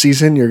 this last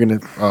season you're gonna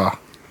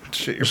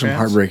shit your there's some pants.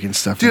 heartbreaking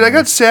stuff. Dude, I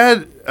got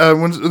sad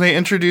when they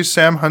introduced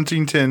Sam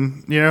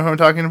Huntington. You know who I'm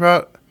talking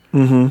about?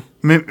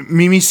 Mm-hmm.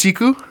 Mimi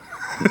Siku.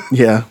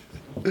 Yeah.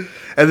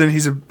 And then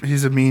he's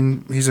a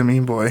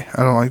mean boy.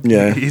 I don't like.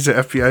 Yeah. He's an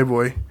FBI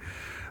boy.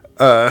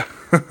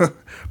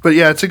 But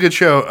yeah, it's a good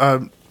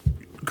show.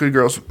 Good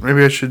Girls.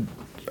 Maybe I should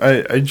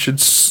edit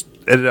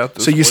out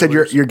those. So you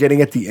spoilers. said you're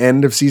getting at the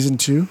end of season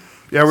 2?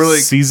 Yeah, we're like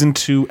season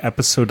 2,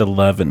 episode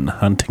 11,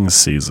 hunting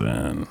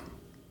season.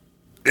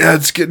 Yeah,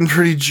 it's getting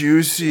pretty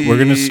juicy. We're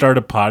gonna start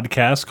a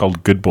podcast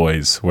called Good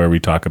Boys, where we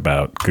talk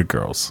about good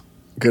girls.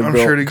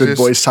 Good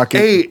boys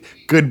talking. Hey,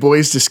 good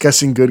boys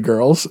discussing good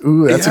girls.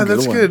 Ooh, that's a good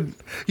one. Good.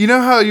 You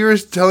know how you were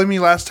telling me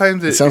last time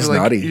that it sounds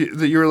naughty.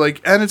 That you were like,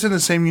 and it's in the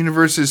same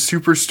universe as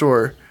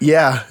Superstore.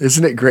 Yeah,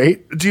 isn't it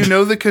great? Do you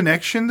know the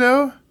connection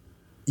though?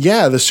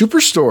 Yeah, the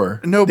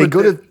Superstore. No, they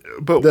go to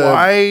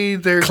why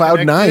they're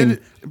Cloud 9?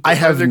 I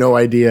have no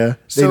idea.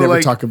 They never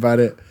talk about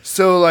it.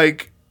 So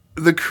like,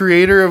 the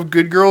creator of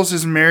Good Girls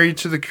is married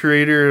to the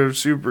creator of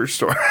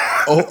Superstore.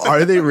 Oh,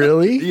 are they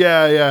really?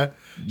 Yeah.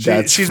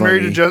 She's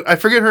married to I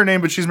forget her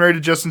name, but she's married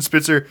to Justin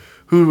Spitzer,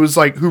 who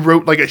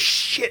wrote like a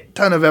shit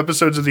ton of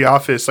episodes of The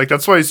Office. Like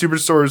that's why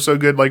Superstore is so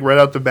good. Like right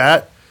out the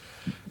bat,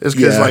 is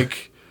because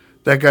like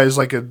that guy's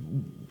like a,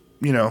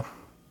 he knew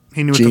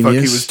what the fuck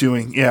he was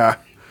doing. Yeah.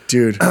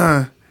 Dude.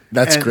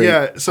 That's great.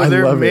 Yeah, so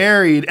they're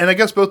married, and I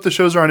guess both the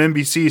shows are on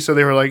NBC. So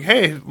they were like,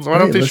 "Hey, why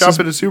don't they shop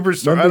at a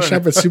superstore?" Why don't they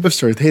shop at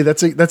superstores? Hey,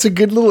 that's a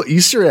good little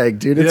Easter egg,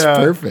 dude. It's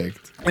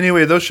perfect.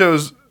 Anyway, those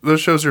shows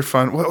are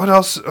fun. What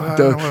else?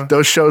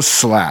 Those shows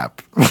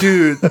slap,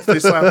 dude. They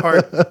slap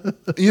hard.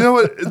 You know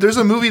what? There's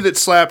a movie that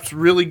slaps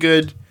really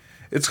good.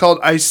 It's called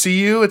I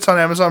See You. It's on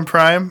Amazon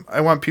Prime.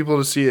 I want people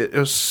to see it. It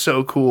was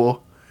so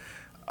cool.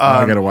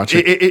 I gotta watch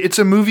it. It's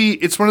a movie.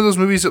 It's one of those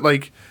movies that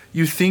like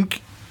you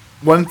think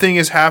one thing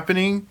is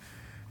happening,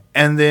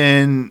 and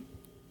then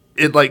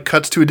it like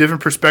cuts to a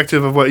different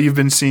perspective of what you've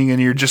been seeing,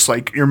 and you're just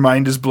like your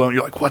mind is blown.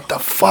 You're like, what the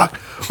fuck?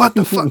 What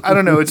the fuck? I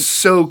don't know. It's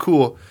so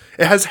cool.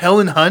 It has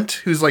Helen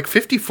Hunt, who's like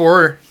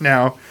 54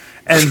 now,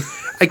 and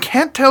I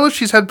can't tell if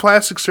she's had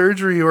plastic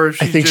surgery or if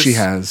she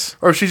has,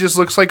 or if she just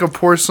looks like a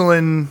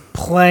porcelain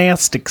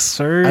plastic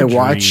surgery. I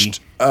watched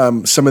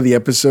some of the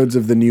episodes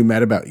of the new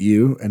Mad About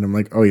You, and I'm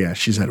like, oh yeah,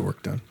 she's had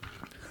work done.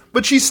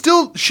 But she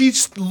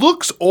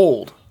looks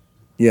old.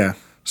 Yeah.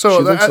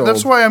 So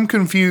that's why I'm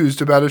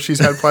confused about if she's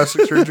had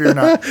plastic surgery or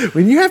not.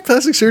 When you have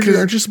plastic surgery,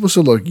 aren't you supposed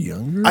to look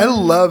younger? I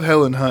love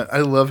Helen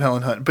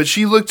Hunt. But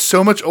she looked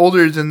so much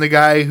older than the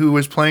guy who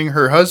was playing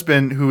her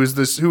husband, who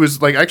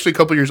was like actually a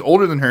couple years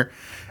older than her.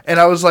 And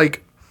I was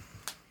like,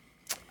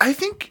 I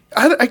think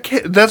I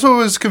can't. That's what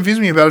was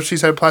confusing me about if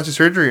she's had plastic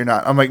surgery or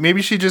not. I'm like,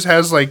 maybe she just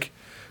has like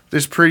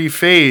this pretty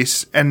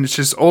face and it's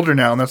just older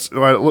now, and that's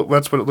what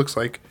it looks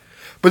like.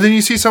 But then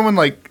you see someone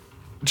like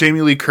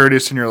Jamie Lee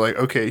Curtis, and you're like,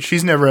 okay,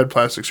 she's never had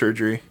plastic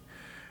surgery.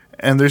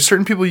 And there's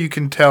certain people you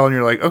can tell, and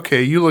you're like,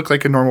 okay, you look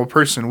like a normal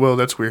person. Whoa,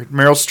 that's weird.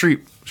 Meryl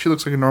Streep, she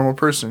looks like a normal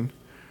person.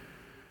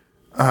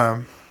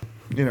 Yeah.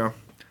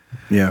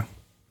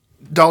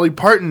 Dolly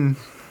Parton,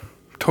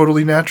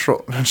 totally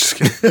natural. I'm just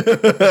kidding.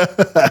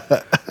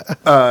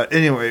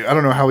 Anyway, I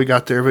don't know how we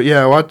got there, but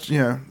yeah, watch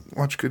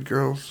Good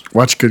Girls.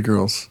 Watch Good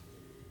Girls.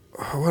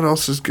 What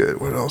else is good?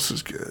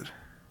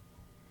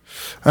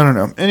 I don't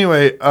know.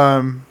 Anyway,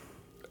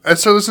 I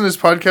started listening to this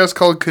podcast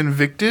called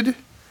Convicted.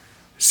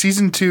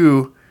 Season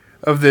 2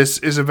 of this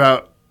is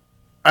about,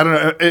 I don't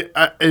know,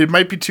 it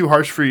might be too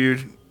harsh for you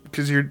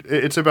because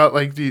it's about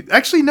like it's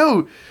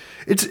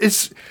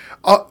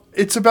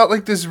about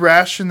like this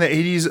rash in the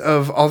 80s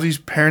of all these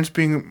parents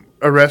being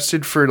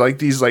arrested for like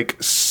these like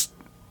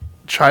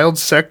child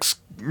sex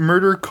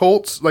murder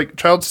cults, like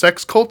child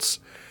sex cults.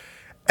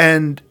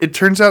 And it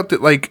turns out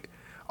that like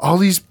all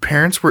these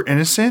parents were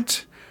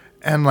innocent,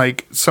 and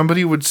like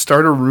somebody would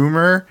start a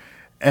rumor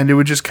and it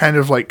would just kind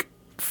of like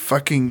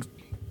fucking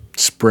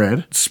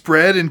spread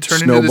and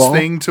turn into this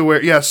thing to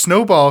where,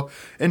 snowball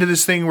into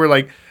this thing where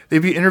like they'd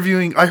be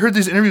interviewing. I heard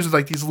these interviews with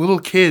like these little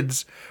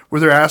kids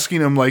where they're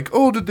asking them like,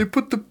 oh,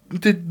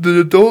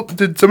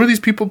 did some of these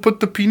people put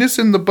the penis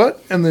in the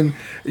butt? And then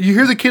you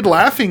hear the kid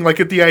laughing like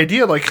at the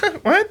idea, like,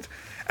 what?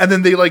 And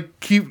then they like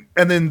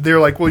and then they're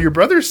like, well, your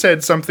brother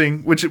said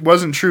something, which it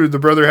wasn't true. The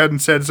brother hadn't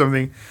said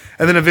something.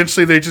 And then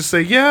eventually they just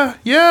say, yeah.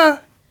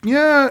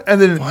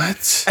 And then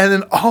what? And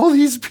then all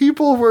these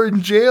people were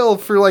in jail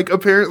for like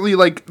apparently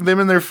like them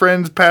and their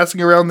friends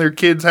passing around their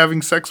kids,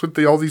 having sex with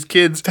all these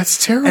kids.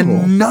 That's terrible.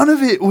 And none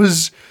of it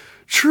was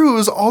true. It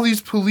was all these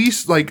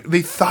police, like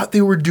they thought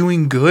they were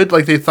doing good.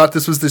 Like they thought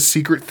this was this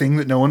secret thing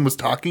that no one was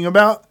talking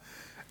about.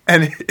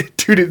 And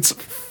dude, it's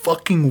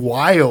fucking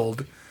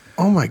wild.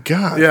 Oh my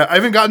God. Yeah, I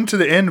haven't gotten to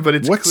the end, but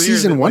it's what's clear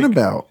season that, 1 like,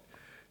 about?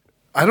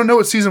 I don't know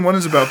what season 1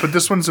 is about, but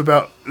this one's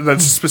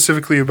that's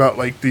specifically about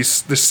like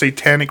this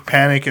satanic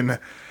panic and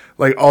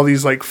like all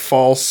these like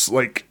false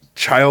like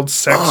child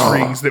sex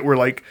rings that were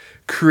like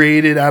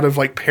created out of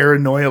like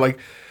paranoia,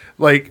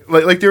 like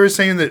they were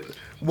saying that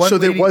one. So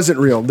that wasn't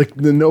real.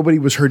 Nobody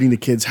was hurting the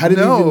kids. How did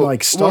it even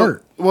like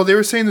start? Well, they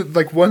were saying that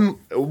like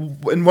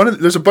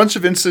there's a bunch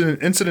of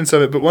incidents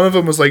of it, but one of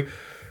them was like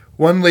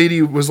one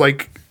lady was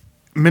like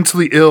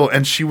mentally ill,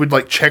 and she would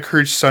like check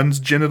her son's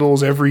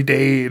genitals every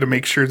day to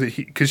make sure that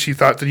because she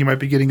thought that he might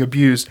be getting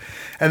abused.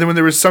 And then when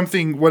there was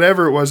something,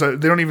 whatever it was, they're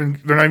not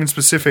even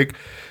specific.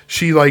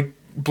 She like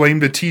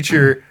blamed a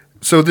teacher.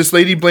 So this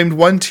lady blamed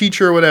one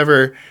teacher or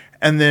whatever,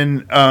 and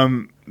then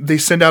they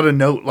send out a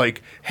note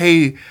like,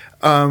 "Hey,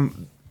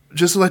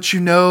 just to let you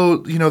know,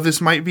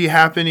 this might be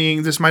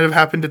happening. This might have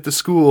happened at the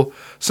school."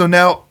 So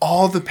now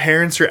all the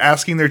parents are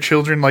asking their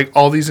children like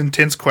all these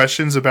intense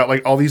questions about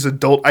like all these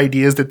adult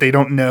ideas that they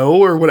don't know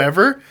or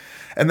whatever.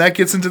 And that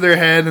gets into their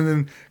head, and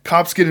then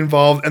cops get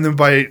involved, and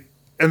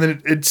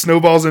then it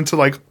snowballs into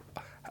like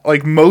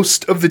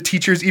most of the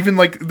teachers, even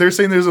like they're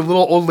saying there's a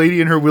little old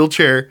lady in her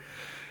wheelchair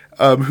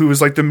who was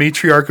like the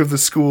matriarch of the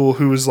school,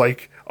 who was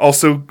like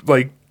also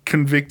like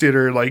convicted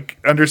or like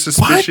under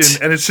suspicion.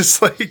 What? And it's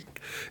just like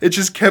it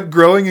just kept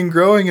growing and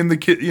growing, and the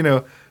kid,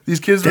 these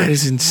kids, that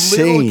is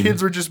insane. Little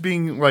kids were just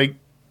being like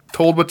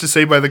told what to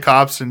say by the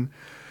cops, and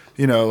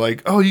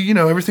like, oh,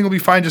 everything will be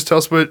fine. Just tell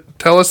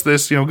us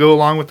this, go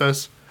along with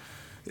us.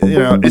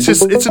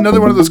 It's another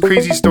one of those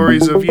crazy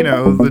stories of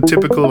the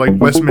typical like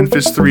West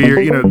Memphis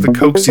 3 or the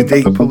coaxing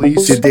of the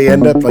police. Did they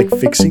end up like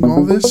fixing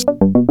all this?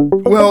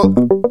 Well,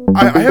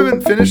 I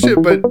haven't finished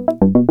it, but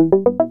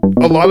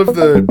a lot of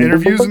the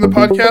interviews in the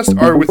podcast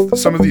are with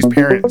some of these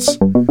parents.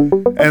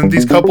 And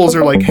these couples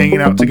are like hanging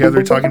out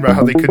together talking about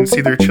how they couldn't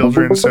see their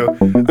children. So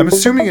I'm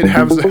assuming it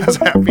has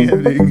a happy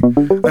ending.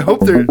 I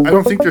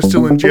don't think they're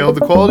still in jail.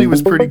 The quality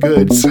was pretty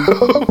good. So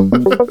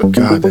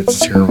God, that's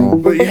terrible.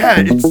 But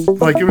yeah, it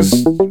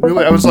was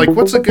really, I was like,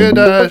 what's a good,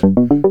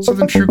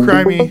 something true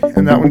crimey?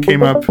 And that one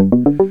came up.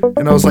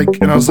 And I was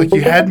like,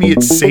 you had me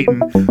at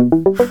Satan.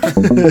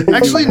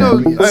 Actually, no,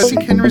 I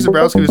think Henry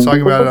Zabrowski was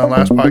talking about it on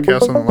last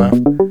podcast on the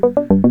left.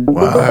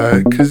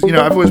 Wow. Because,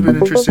 I've always been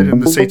interested in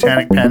the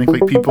satanic panic,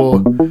 like people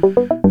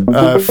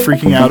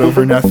freaking out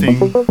over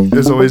nothing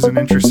is always an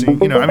interesting,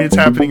 it's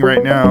happening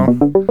right now.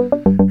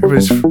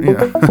 Everybody's,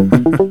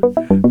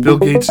 Bill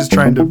Gates is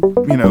trying to,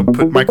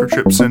 put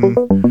microchips in,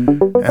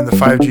 and the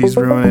 5G's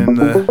ruining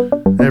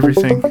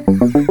everything.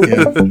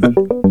 Yeah.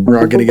 We're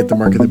all going to get the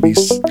mark of the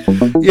beast.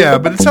 Yeah,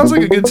 but it sounds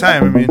like a good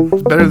time. I mean,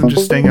 it's better than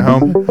just staying at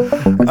home.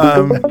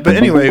 But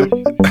anyway,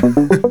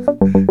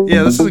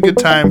 yeah, this is a good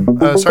time.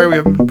 Sorry we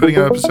haven't been putting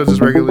out episodes as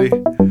regularly.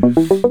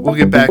 We'll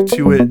get back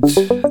to it.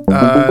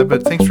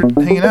 But thanks for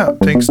hanging out.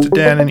 Thanks to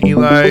Dan and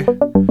Eli.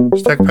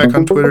 Stack Pack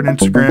on Twitter and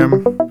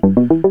Instagram.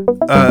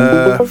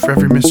 For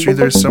every mystery,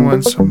 there's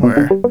someone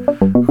somewhere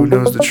who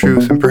knows the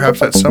truth. And perhaps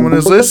that someone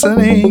is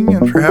listening.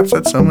 And perhaps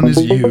that someone is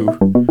you.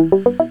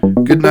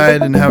 Good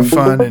night and have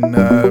fun. And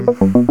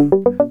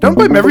don't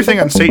blame everything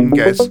on Satan,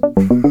 guys.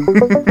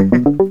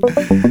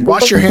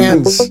 Wash your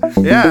hands.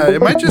 Yeah,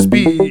 it might just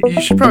be,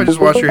 you should probably just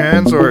wash your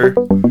hands, or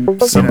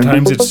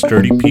sometimes it's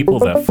sturdy people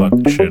that fuck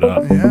shit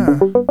up. Yeah,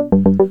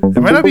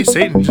 it might not be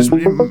Satan. Just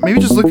maybe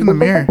just look in the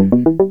mirror.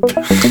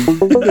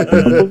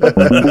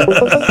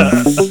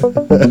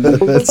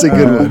 That's a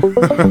good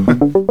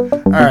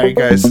one. All right,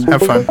 guys,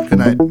 have fun. Good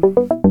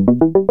night.